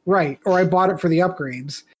or I bought it for the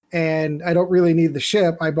upgrades, and I don't really need the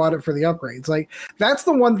ship. I bought it for the upgrades. Like, that's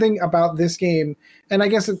the one thing about this game, and I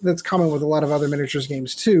guess that's common with a lot of other miniatures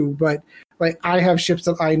games too, but like, I have ships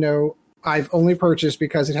that I know I've only purchased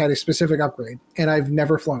because it had a specific upgrade, and I've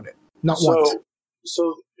never flown it. Not once.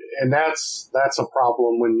 And that's a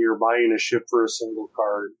problem when you're buying a ship for a single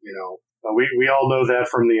card. We all know that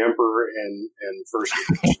from the Emperor and First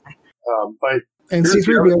Edition. And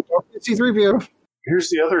C-3PO. Here's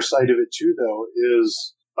the other side of it too, though,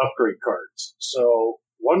 is upgrade cards. So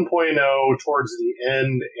 1.0 towards the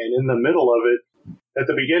end and in the middle of it, at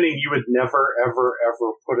the beginning, you would never, ever,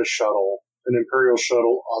 ever put an Imperial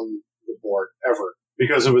shuttle on the board, ever,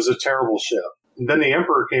 because it was a terrible ship. And then the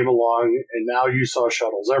Emperor came along, and now you saw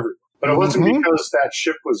shuttles everywhere. But it wasn't because that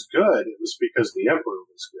ship was good, it was because the Emperor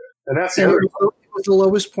was good. And that's the it was the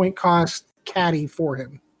lowest point cost caddy for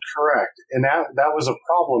him. Correct. And that was a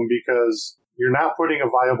problem because you're not putting a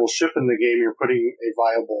viable ship in the game, you're putting a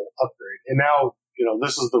viable upgrade. And now,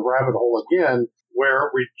 this is the rabbit hole again,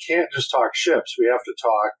 where we can't just talk ships, we have to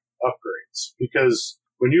talk upgrades. Because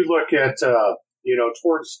when you look at,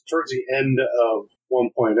 towards the end of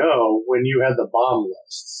 1.0, when you had the bomb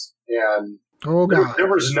lists, and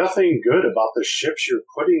there was nothing good about the ships you're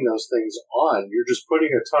putting those things on. You're just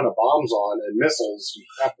putting a ton of bombs on and missiles and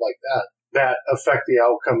crap like that affect the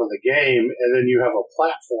outcome of the game. And then you have a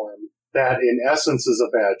platform that in essence is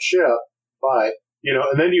a bad ship, but,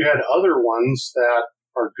 and then you had other ones that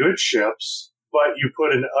are good ships but you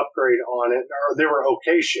put an upgrade on it, or they were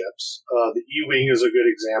okay ships. The E-Wing is a good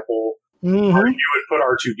example. Mm-hmm. Or you would put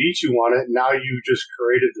R2-D2 on it, and now you just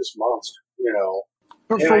created this monster,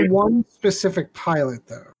 But for one specific pilot,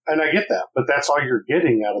 though. And I get that, but that's all you're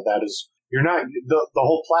getting out of that is you're not, the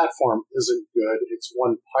whole platform isn't good. It's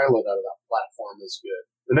one pilot out of that platform is good.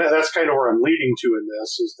 And that's kind of where I'm leading to in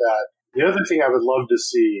this is that the other thing I would love to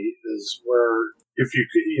see is where if you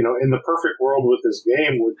could, in the perfect world with this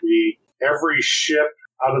game would be every ship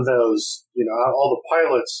out of those, all the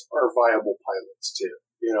pilots are viable pilots too.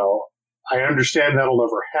 I understand that'll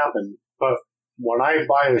never happen, but when I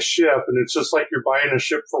buy a ship, and it's just like you're buying a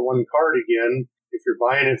ship for one card again, if you're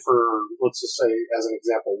buying it for, let's just say, as an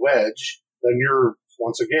example, Wedge, then you're,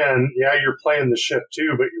 once again, you're playing the ship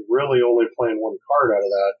too, but you're really only playing one card out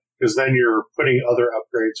of that, because then you're putting other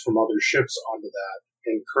upgrades from other ships onto that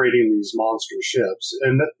and creating these monster ships.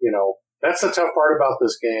 And, that's the tough part about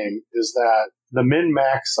this game, is that the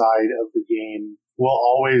min-max side of the game will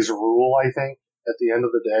always rule, I think, at the end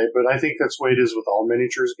of the day. But I think that's the way it is with all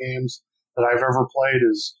miniatures games that I've ever played,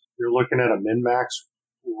 is you're looking at a min-max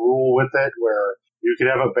rule with it, where you could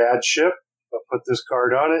have a bad ship, but put this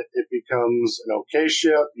card on it, it becomes an okay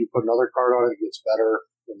ship. You put another card on it, it gets better,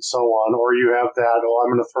 and so on. Or you have that,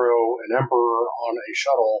 I'm going to throw an Emperor on a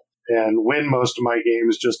shuttle and win most of my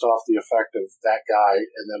games just off the effect of that guy,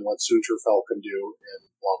 and then what Sunterfell can do, and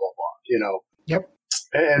blah, blah, blah, Yep.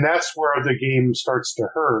 And that's where the game starts to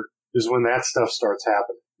hurt, is when that stuff starts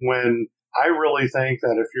happening. When I really think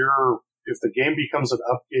that if the game becomes an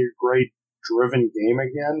upgrade-driven game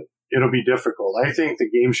again, it'll be difficult. I think the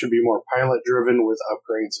game should be more pilot-driven with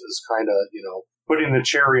upgrades as kind of, putting the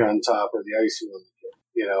cherry on top or the icing on the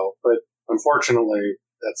cake, But unfortunately,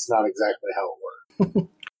 that's not exactly how it works.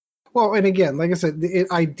 Well, and again, like I said,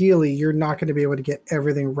 ideally, you're not going to be able to get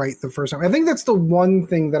everything right the first time. I think that's the one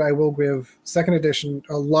thing that I will give second edition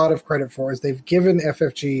a lot of credit for, is they've given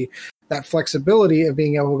FFG that flexibility of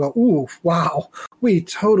being able to go, ooh, wow, we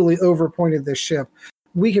totally overpointed this ship.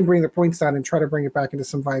 We can bring the points down and try to bring it back into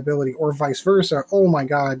some viability, or vice versa. Oh my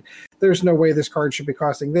God, there's no way this card should be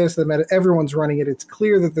costing this. Everyone's running it. It's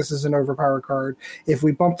clear that this is an overpowered card. If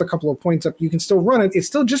we bumped a couple of points up, you can still run it. It's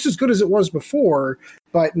still just as good as it was before,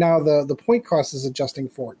 but now the point cost is adjusting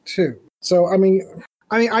for it too. So I mean,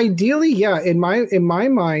 ideally, yeah, in my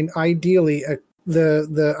mind, ideally,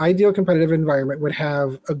 the ideal competitive environment would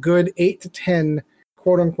have a good 8 to 10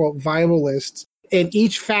 quote unquote viable lists. And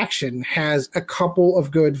each faction has a couple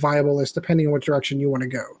of good viable lists, depending on what direction you want to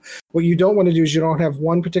go. What you don't want to do is you don't have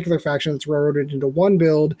one particular faction that's railroaded into one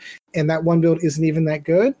build, and that one build isn't even that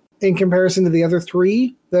good in comparison to the other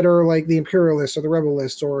three that are like the Imperial list or the Rebel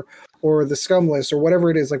list or the Scum list or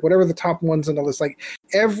whatever it is, like whatever the top ones on the list. Like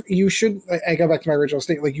you should, I go back to my original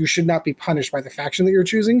state, like you should not be punished by the faction that you're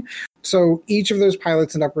choosing. So each of those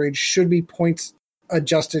pilots and upgrades should be points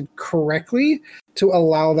adjusted correctly to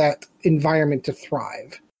allow that environment to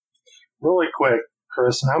thrive. Really quick,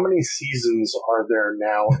 Chris, how many seasons are there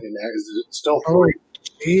now in that? Is it still 3? Oh,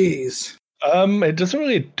 jeez. It doesn't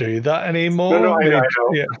really do that anymore. No, I know.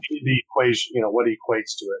 Yeah. The equation, what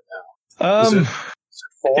equates to it now? Is it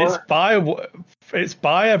 4? It's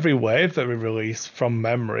by every wave that we release from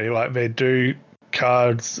memory. Like they do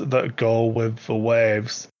cards that go with the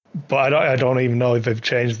waves, but I don't even know if they've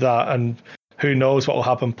changed that, and who knows what will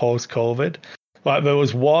happen post-COVID. Like there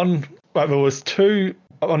was 2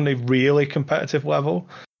 on the really competitive level.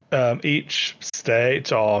 Each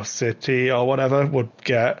state or city or whatever would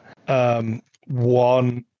get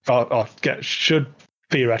one or should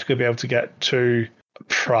theoretically be able to get 2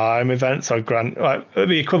 prime events or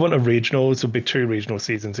the equivalent of regionals would be 2 regional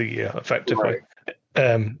seasons a year, effectively.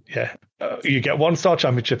 Right. You get 1 Star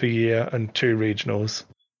Championship a year and 2 regionals.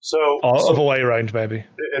 So other way around, maybe.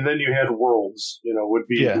 And then you had Worlds, would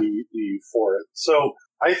be the fourth. So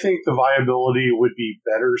I think the viability would be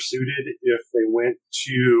better suited if they went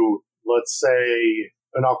to, let's say,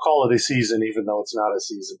 and I'll call it a season, even though it's not a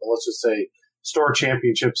season, but let's just say Store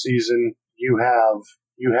Championship season. You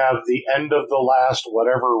have the end of the last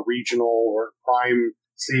whatever regional or prime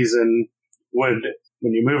season. When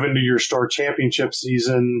you move into your Store Championship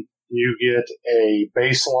season, you get a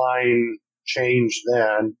baseline change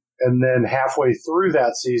then, and then halfway through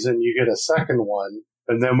that season you get a second one,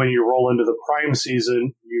 and then when you roll into the prime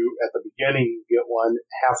season, you at the beginning you get one,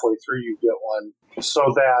 halfway through you get one,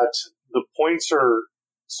 so that the points are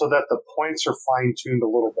fine-tuned a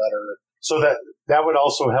little better, so that would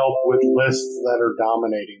also help with lists that are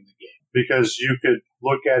dominating the game, because you could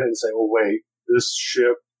look at it and say, oh wait, this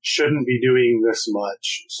ship shouldn't be doing this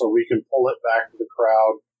much, so we can pull it back to the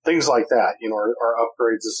crowd, things like that, or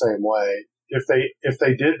upgrades the same way. if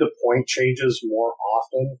they did the point changes more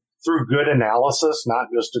often through good analysis, not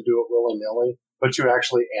just to do it willy-nilly, but to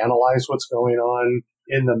actually analyze what's going on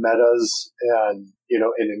in the metas and,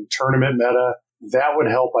 and in tournament meta, that would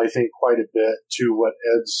help, I think, quite a bit to what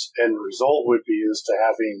Ed's end result would be, is to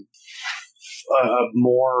having a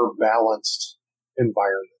more balanced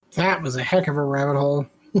environment. That was a heck of a rabbit hole.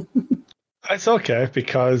 It's okay,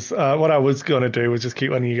 because what I was going to do was just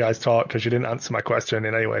keep letting you guys talk, because you didn't answer my question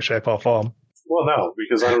in any way, shape, or form. Well, no,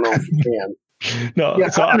 because I don't know if you can. No, yeah,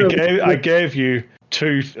 so I gave you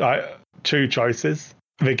two choices.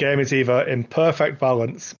 The game is either in perfect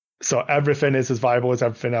balance, so everything is as viable as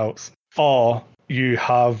everything else, or you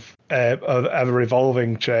have a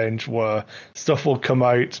revolving change where stuff will come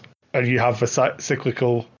out and you have the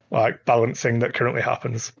cyclical balancing that currently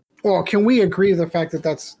happens. Well, can we agree the fact that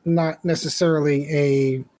that's not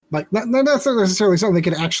necessarily not necessarily something they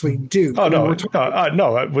can actually do? Oh, no,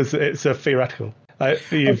 it's a theoretical. I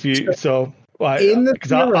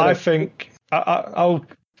think I'll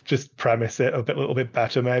just premise it a little bit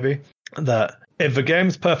better, maybe, that if the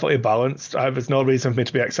game's perfectly balanced, there's no reason for me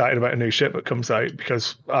to be excited about a new ship that comes out,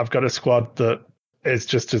 because I've got a squad that is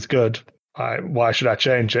just as good. Why should I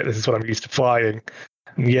change it? This is what I'm used to flying.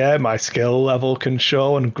 Yeah, my skill level can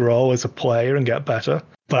show and grow as a player and get better,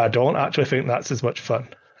 but I don't actually think that's as much fun.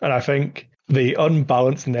 And I think the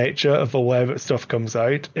unbalanced nature of the way that stuff comes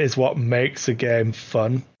out is what makes a game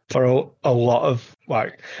fun for a lot of,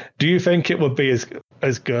 do you think it would be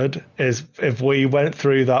as good as if we went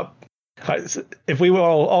through that, if we were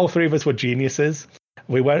all three of us were geniuses,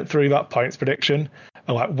 we went through that points prediction,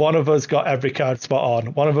 and one of us got every card spot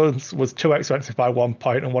on, one of us was too expensive by 1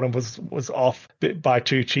 point, and one of us was off by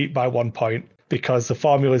too cheap by 1 point, because the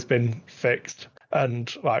formula's been fixed.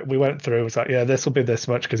 And we went through, it was yeah, this will be this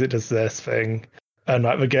much because it does this thing, and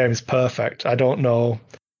the game's perfect. I don't know.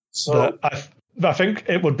 So I think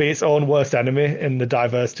it would be its own worst enemy, and the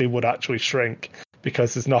diversity would actually shrink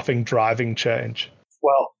because there's nothing driving change.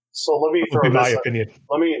 Well, so let me throw my opinion.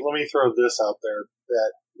 Let me throw this out there.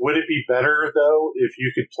 That would it be better though if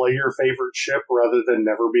you could play your favorite ship rather than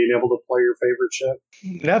never being able to play your favorite ship?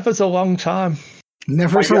 Never's a long time.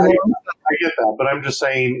 Never so long. I get that, but I'm just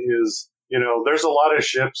saying is, there's a lot of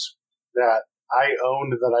ships that I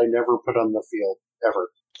owned that I never put on the field ever.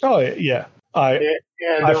 Oh yeah.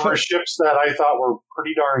 And there were ships that I thought were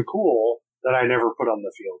pretty darn cool that I never put on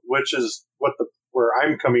the field, which is where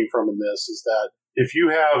I'm coming from in this, is that if you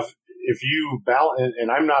balance,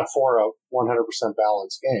 and I'm not for a 100%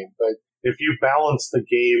 balanced game, but if you balance the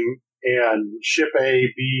game and ship A,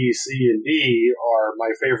 B, C, and D are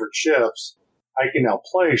my favorite ships, I can now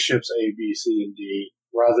play ships A, B, C, and D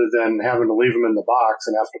rather than having to leave them in the box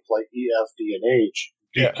and have to play E, F, D, and H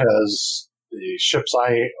because the ships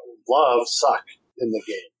I love suck in the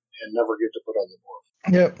game and never get to put on the board.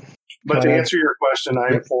 Yep. But to answer your question, I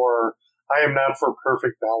am not for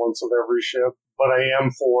perfect balance of every ship, but I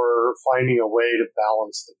am for finding a way to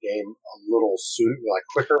balance the game a little sooner,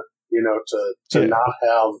 quicker, to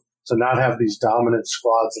not have these dominant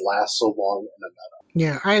squads last so long in a meta.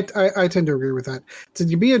 Yeah, I tend to agree with that. To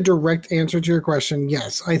be a direct answer to your question,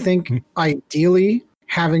 yes, I think ideally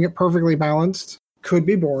having it perfectly balanced could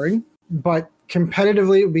be boring, but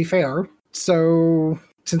competitively it would be fair. So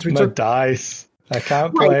since we took dice, I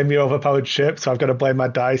can't blame the overpowered ship, so I've got to blame my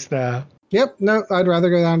dice now. Yep, no, I'd rather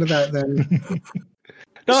go down to that then.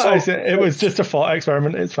 It was just a thought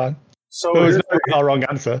experiment. It's fine. So it was a wrong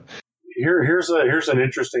answer. Here's an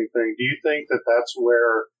interesting thing. Do you think that that's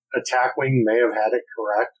where Attack Wing may have had it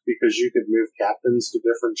correct, because you could move captains to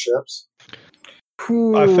different ships?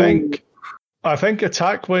 I think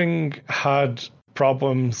Attack Wing had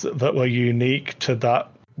problems that were unique to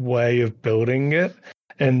that way of building it,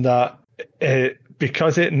 in that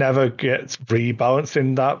because it never gets rebalanced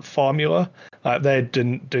in that formula, they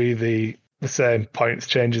didn't do the same points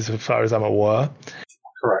changes as far as I'm aware.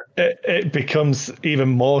 Correct. It becomes even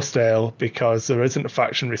more stale because there isn't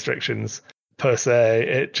faction restrictions per se.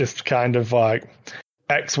 It just kind of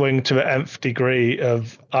X-Wing to the nth degree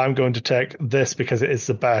of, I'm going to take this because it is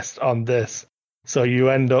the best on this. So you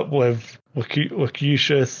end up with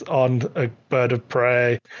Lucius on a bird of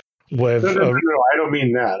prey. No, I don't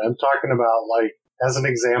mean that. I'm talking about, as an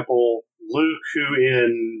example, Luke, who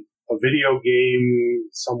in a video game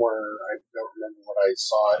somewhere, I don't remember what I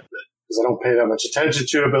saw it, because I don't pay that much attention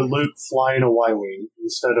to it, but Luke flying a Y-Wing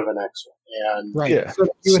instead of an X-Wing. And so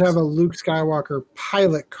you would have a Luke Skywalker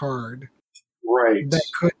pilot card. Right.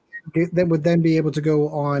 That would then be able to go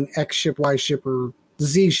on X ship, Y ship, or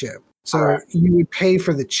Z ship. So you would pay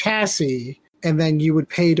for the chassis, and then you would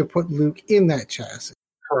pay to put Luke in that chassis.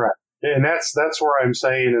 Correct. And that's where I'm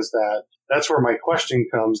saying is that that's where my question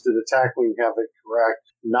comes. Did Attack Wing have it correct?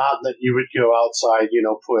 Not that you would go outside,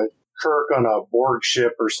 put Kirk on a Borg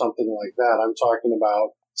ship or something like that. I'm talking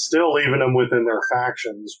about still leaving them within their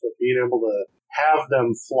factions, but being able to have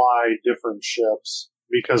them fly different ships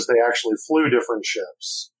because they actually flew different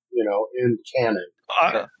ships, in canon.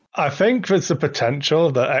 I think there's the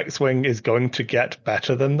potential that X-Wing is going to get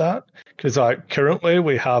better than that. Because currently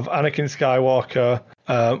we have Anakin Skywalker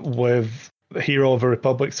with Hero of the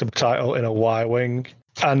Republic subtitle in a Y-Wing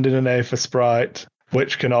and in an A for Sprite,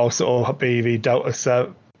 which can also be the Delta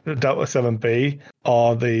 7B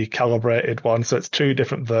or the calibrated one. So it's two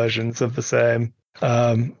different versions of the same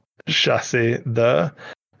chassis there.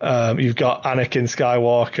 You've got Anakin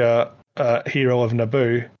Skywalker, Hero of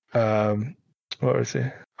Naboo. What is he?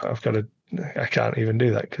 I can't even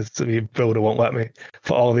do that because the builder won't let me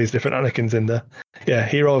put all these different Anakins in there. Yeah,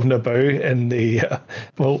 Hero of Naboo in the,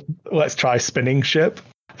 let's try spinning ship.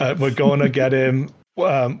 We're going to get him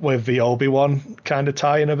with the Obi-Wan kind of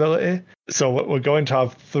tie-in ability. So we're going to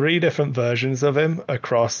have 3 different versions of him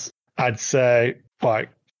across, I'd say,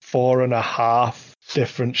 4.5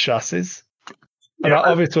 different chassis. And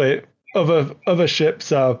obviously, other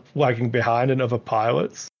ships are lagging behind and other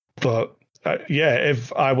pilots. But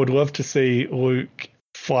if I would love to see Luke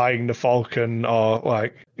flying the Falcon or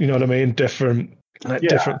different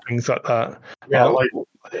things like that. Yeah,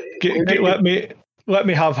 let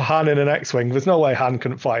me have Han in an X-Wing. There's no way Han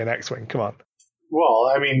couldn't fly an X-Wing. Come on.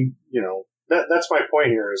 Well, I mean, that's my point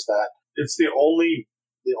here is that it's the only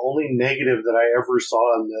negative that I ever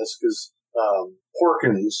saw in this because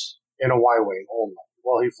Porkins in a Y-Wing only.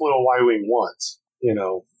 Well, he flew a Y-Wing once,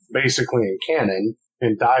 basically in canon,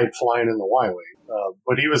 and died flying in the Y-Wing.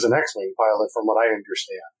 But he was an X-Wing pilot from what I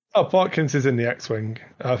understand. Oh, Porkins is in the X-Wing.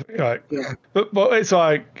 But it's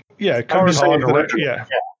Corran Horn.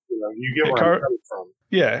 You get where I'm coming from.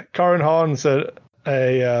 Yeah, Corran Horn's an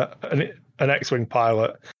X-Wing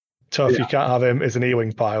pilot. Tough, you can't have him as an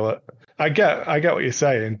E-Wing pilot. I get what you're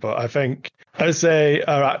saying, but I think as they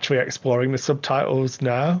are actually exploring the subtitles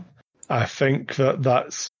now, I think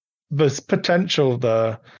there's potential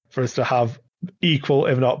there for us to have equal,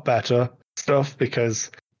 if not better, stuff.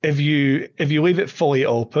 Because if you leave it fully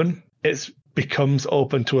open, it becomes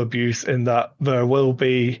open to abuse in that there will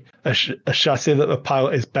be a chassis that the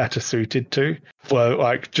pilot is better suited to,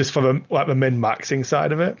 just for the min-maxing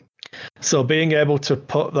side of it. So being able to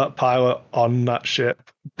put that pilot on that ship,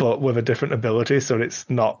 but with a different ability, so it's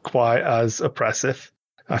not quite as oppressive,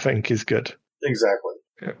 I think is good. Exactly.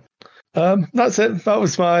 Yeah. That's it. That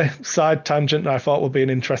was my side tangent I thought would be an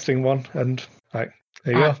interesting one. And there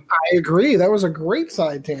you go. I agree. That was a great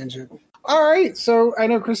side tangent. All right. So I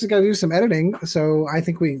know Chris has got to do some editing, so I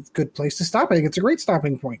think good place to stop. I think it's a great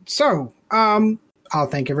stopping point. So I'll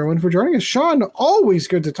thank everyone for joining us. Sean, always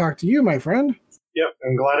good to talk to you, my friend. Yep.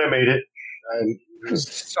 I'm glad I made it.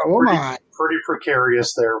 So am I. Pretty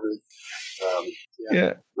precarious there. But,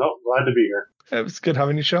 yeah. No, glad to be here. It was good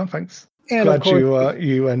having you, Sean. Thanks. And glad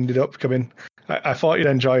you ended up coming. I thought you'd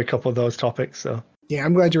enjoy a couple of those topics. So yeah,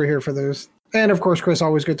 I'm glad you were here for those. And of course, Chris,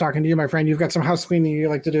 always good talking to you, my friend. You've got some house cleaning you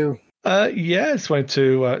like to do. I just wanted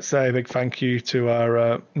to say a big thank you to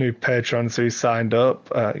our new patrons who signed up.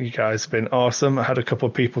 You guys have been awesome. I had a couple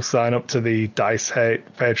of people sign up to the Dice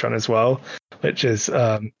Hate Patreon as well, which is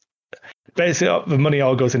basically the money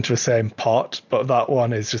all goes into the same pot, but that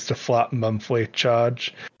one is just a flat monthly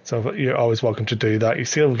charge. So you're always welcome to do that. You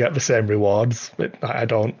still get the same rewards, but I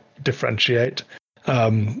don't differentiate.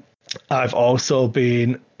 I've also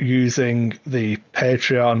been using the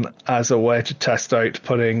Patreon as a way to test out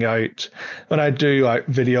putting out, when I do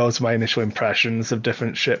videos, my initial impressions of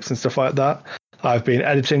different ships and stuff like that, I've been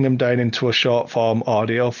editing them down into a short form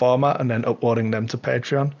audio format and then uploading them to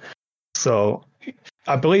Patreon. So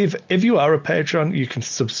I believe if you are a Patreon, you can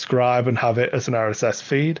subscribe and have it as an RSS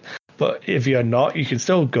feed. But if you're not, you can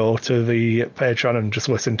still go to the Patreon and just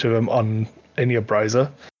listen to them in your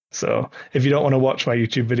browser. So if you don't want to watch my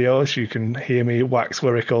YouTube videos, you can hear me wax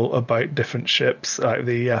lyrical about different ships, like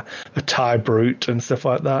the TIE Brute and stuff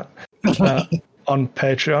like that, on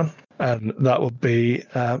Patreon. And that would be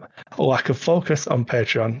Lack of Focus on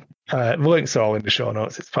Patreon. The links are all in the show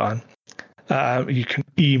notes. It's fine. You can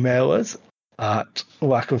email us at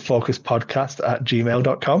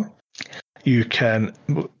lackoffocuspodcast@gmail.com. You can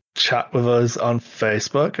chat with us on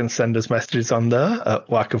Facebook and send us messages on there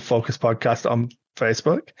at Lack of Focus Podcast on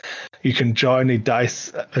Facebook. You can join the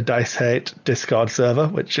Dice Hate Discord server,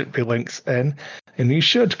 which should be links in, and you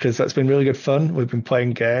should, because that's been really good fun. We've been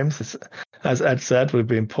playing games. As Ed said, we've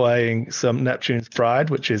been playing some Neptune's Pride,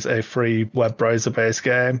 which is a free web browser-based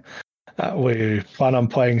game. We plan on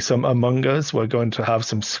playing some Among Us. We're going to have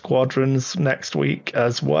some Squadrons next week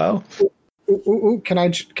as well. Can I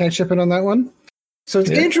chip in on that one? So it's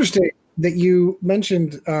interesting that you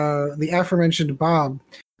mentioned the aforementioned Bob,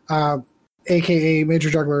 aka Major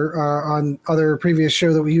Juggler, on other previous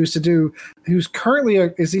show that we used to do. Who's currently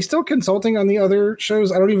is he still consulting on the other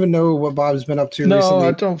shows? I don't even know what Bob's been up to recently.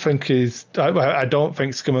 I don't think he's. I don't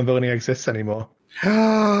think Scum and Villainy exists anymore.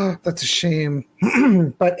 That's a shame.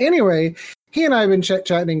 But anyway, he and I have been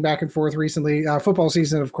chatting back and forth recently. Football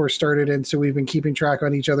season, of course, started, and so we've been keeping track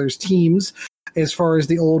on each other's teams as far as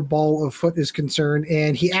the old ball of foot is concerned.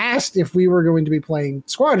 And he asked if we were going to be playing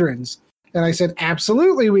Squadrons. And I said,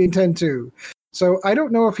 absolutely, we intend to. So I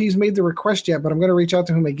don't know if he's made the request yet, but I'm going to reach out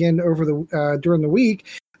to him again over the during the week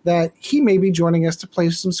that he may be joining us to play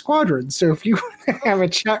some Squadrons. So if you want to have a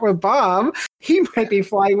chat with Bob, he might be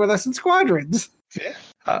flying with us in Squadrons.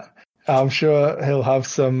 Yeah. I'm sure he'll have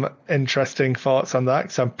some interesting thoughts on that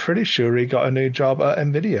because I'm pretty sure he got a new job at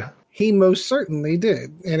NVIDIA. He most certainly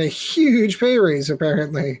did. And a huge pay raise,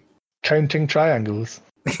 apparently. Counting triangles.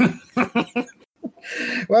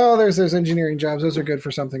 Well, there's those engineering jobs. Those are good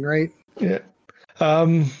for something, right? Yeah.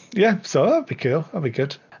 So that'd be cool. That'd be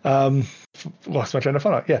good. Lost my train of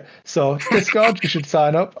thought. Yeah. So Discord, you should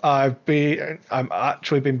sign up. I'm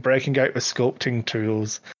actually been breaking out the sculpting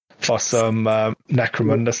tools for some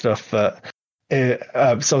Necromunda stuff that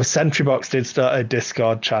so Sentrybox did start a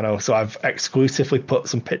Discord channel, so I've exclusively put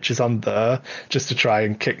some pictures on there just to try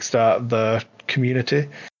and kickstart the community.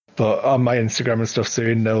 But on my Instagram and stuff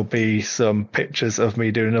soon, there'll be some pictures of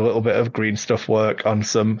me doing a little bit of green stuff work on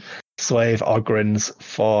some slave Ogrins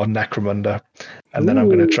for Necromunda. And then I'm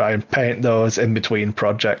going to try and paint those in between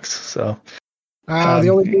projects. So the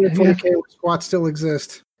only thing that 40K squats still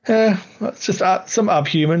exist. That's just some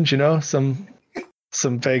abhumans,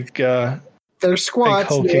 some big... They're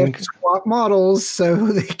squats, they're squat models, so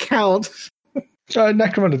they count.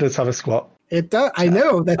 Necromunda does have a squat. It does. I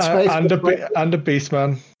know. That's right. And a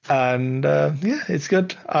Beastman. And it's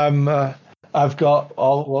good. I've got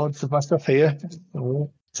loads of my stuff here.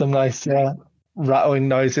 Some nice rattling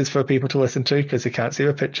noises for people to listen to because they can't see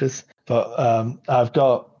the pictures. But I've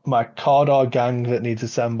got my Cawdor gang that needs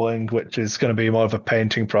assembling, which is going to be more of a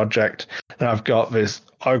painting project. And I've got these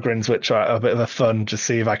Ogrins, which are a bit of a fun to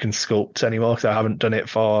see if I can sculpt anymore because I haven't done it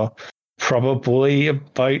for probably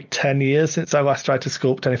about 10 years since I last tried to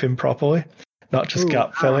sculpt anything properly, not just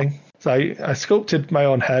gap filling. So I sculpted my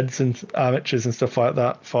own heads and armatures and stuff like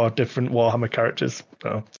that for different Warhammer characters.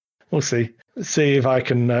 So we'll see if I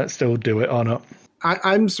can still do it or not.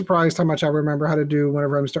 I'm surprised how much I remember how to do when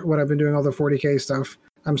I've been doing all the 40K stuff.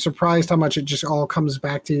 I'm surprised how much it just all comes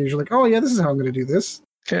back to you. You're like, oh yeah, this is how I'm going to do this.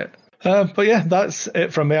 Yeah. But yeah, that's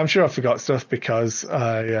it from me. I'm sure I forgot stuff because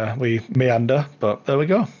we meander, but there we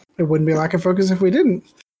go. It wouldn't be lack of focus if we didn't.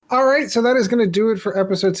 All right, so that is going to do it for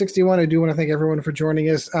episode 61. I do want to thank everyone for joining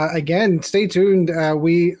us. Again, stay tuned.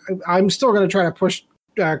 I'm still going to try to push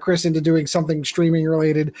Chris into doing something streaming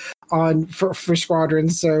related for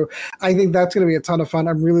Squadrons. So I think that's going to be a ton of fun.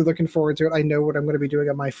 I'm really looking forward to it. I know what I'm going to be doing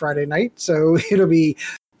on my Friday night, so it'll be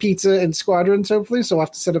pizza and Squadrons hopefully. So I'll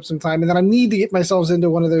have to set up some time, and then I need to get myself into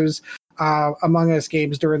one of those Among Us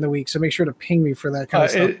games during the week. So make sure to ping me for that kind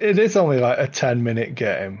of stuff. It is only like a 10-minute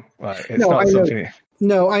game. Like it's not something.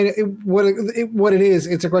 No, what it is.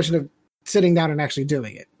 It's a question of sitting down and actually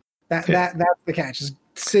doing it. That's the catch.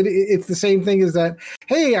 It's the same thing as that.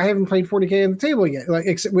 Hey, I haven't played 40K on the table yet. Like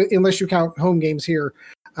unless you count home games here,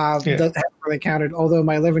 that haven't really counted. Although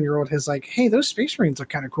my 11-year-old has like, hey, those Space Marines look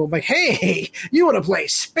kind of cool. I'm like, hey, you want to play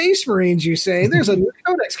Space Marines? You say there's a new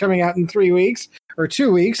codex coming out in 3 weeks or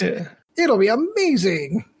 2 weeks. Yeah. It'll be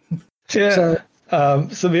amazing. Yeah.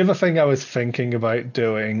 So the other thing I was thinking about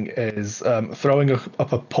doing is throwing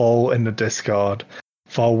up a poll in the Discord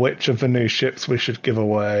for which of the new ships we should give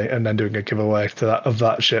away, and then doing a giveaway of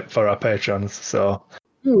that ship for our patrons. So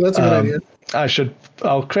that's a good idea.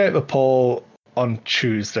 I'll create the poll on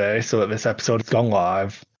Tuesday so that this episode has gone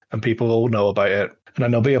live and people will know about it. And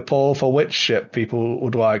then there'll be a poll for which ship people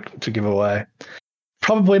would like to give away.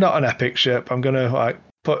 Probably not an epic ship. I'm gonna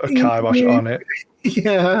put a kibosh on it.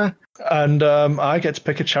 Yeah. And I get to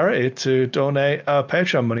pick a charity to donate our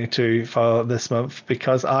Patreon money to for this month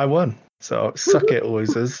because I won. So suck it,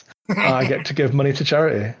 losers. I get to give money to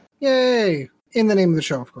charity. Yay! In the name of the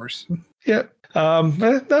show, of course. Yeah.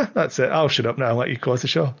 That's it. I'll shut up now and let you close the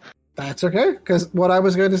show. That's okay, because what I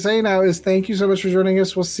was going to say now is thank you so much for joining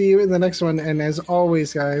us. We'll see you in the next one. And as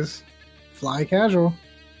always, guys, fly casual.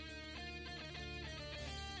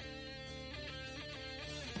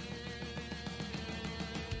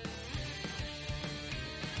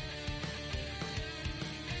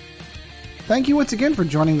 Thank you once again for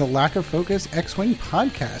joining the Lack of Focus X-Wing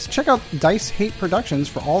podcast. Check out Dice Hate Productions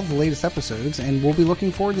for all the latest episodes, and we'll be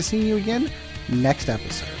looking forward to seeing you again next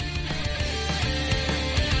episode.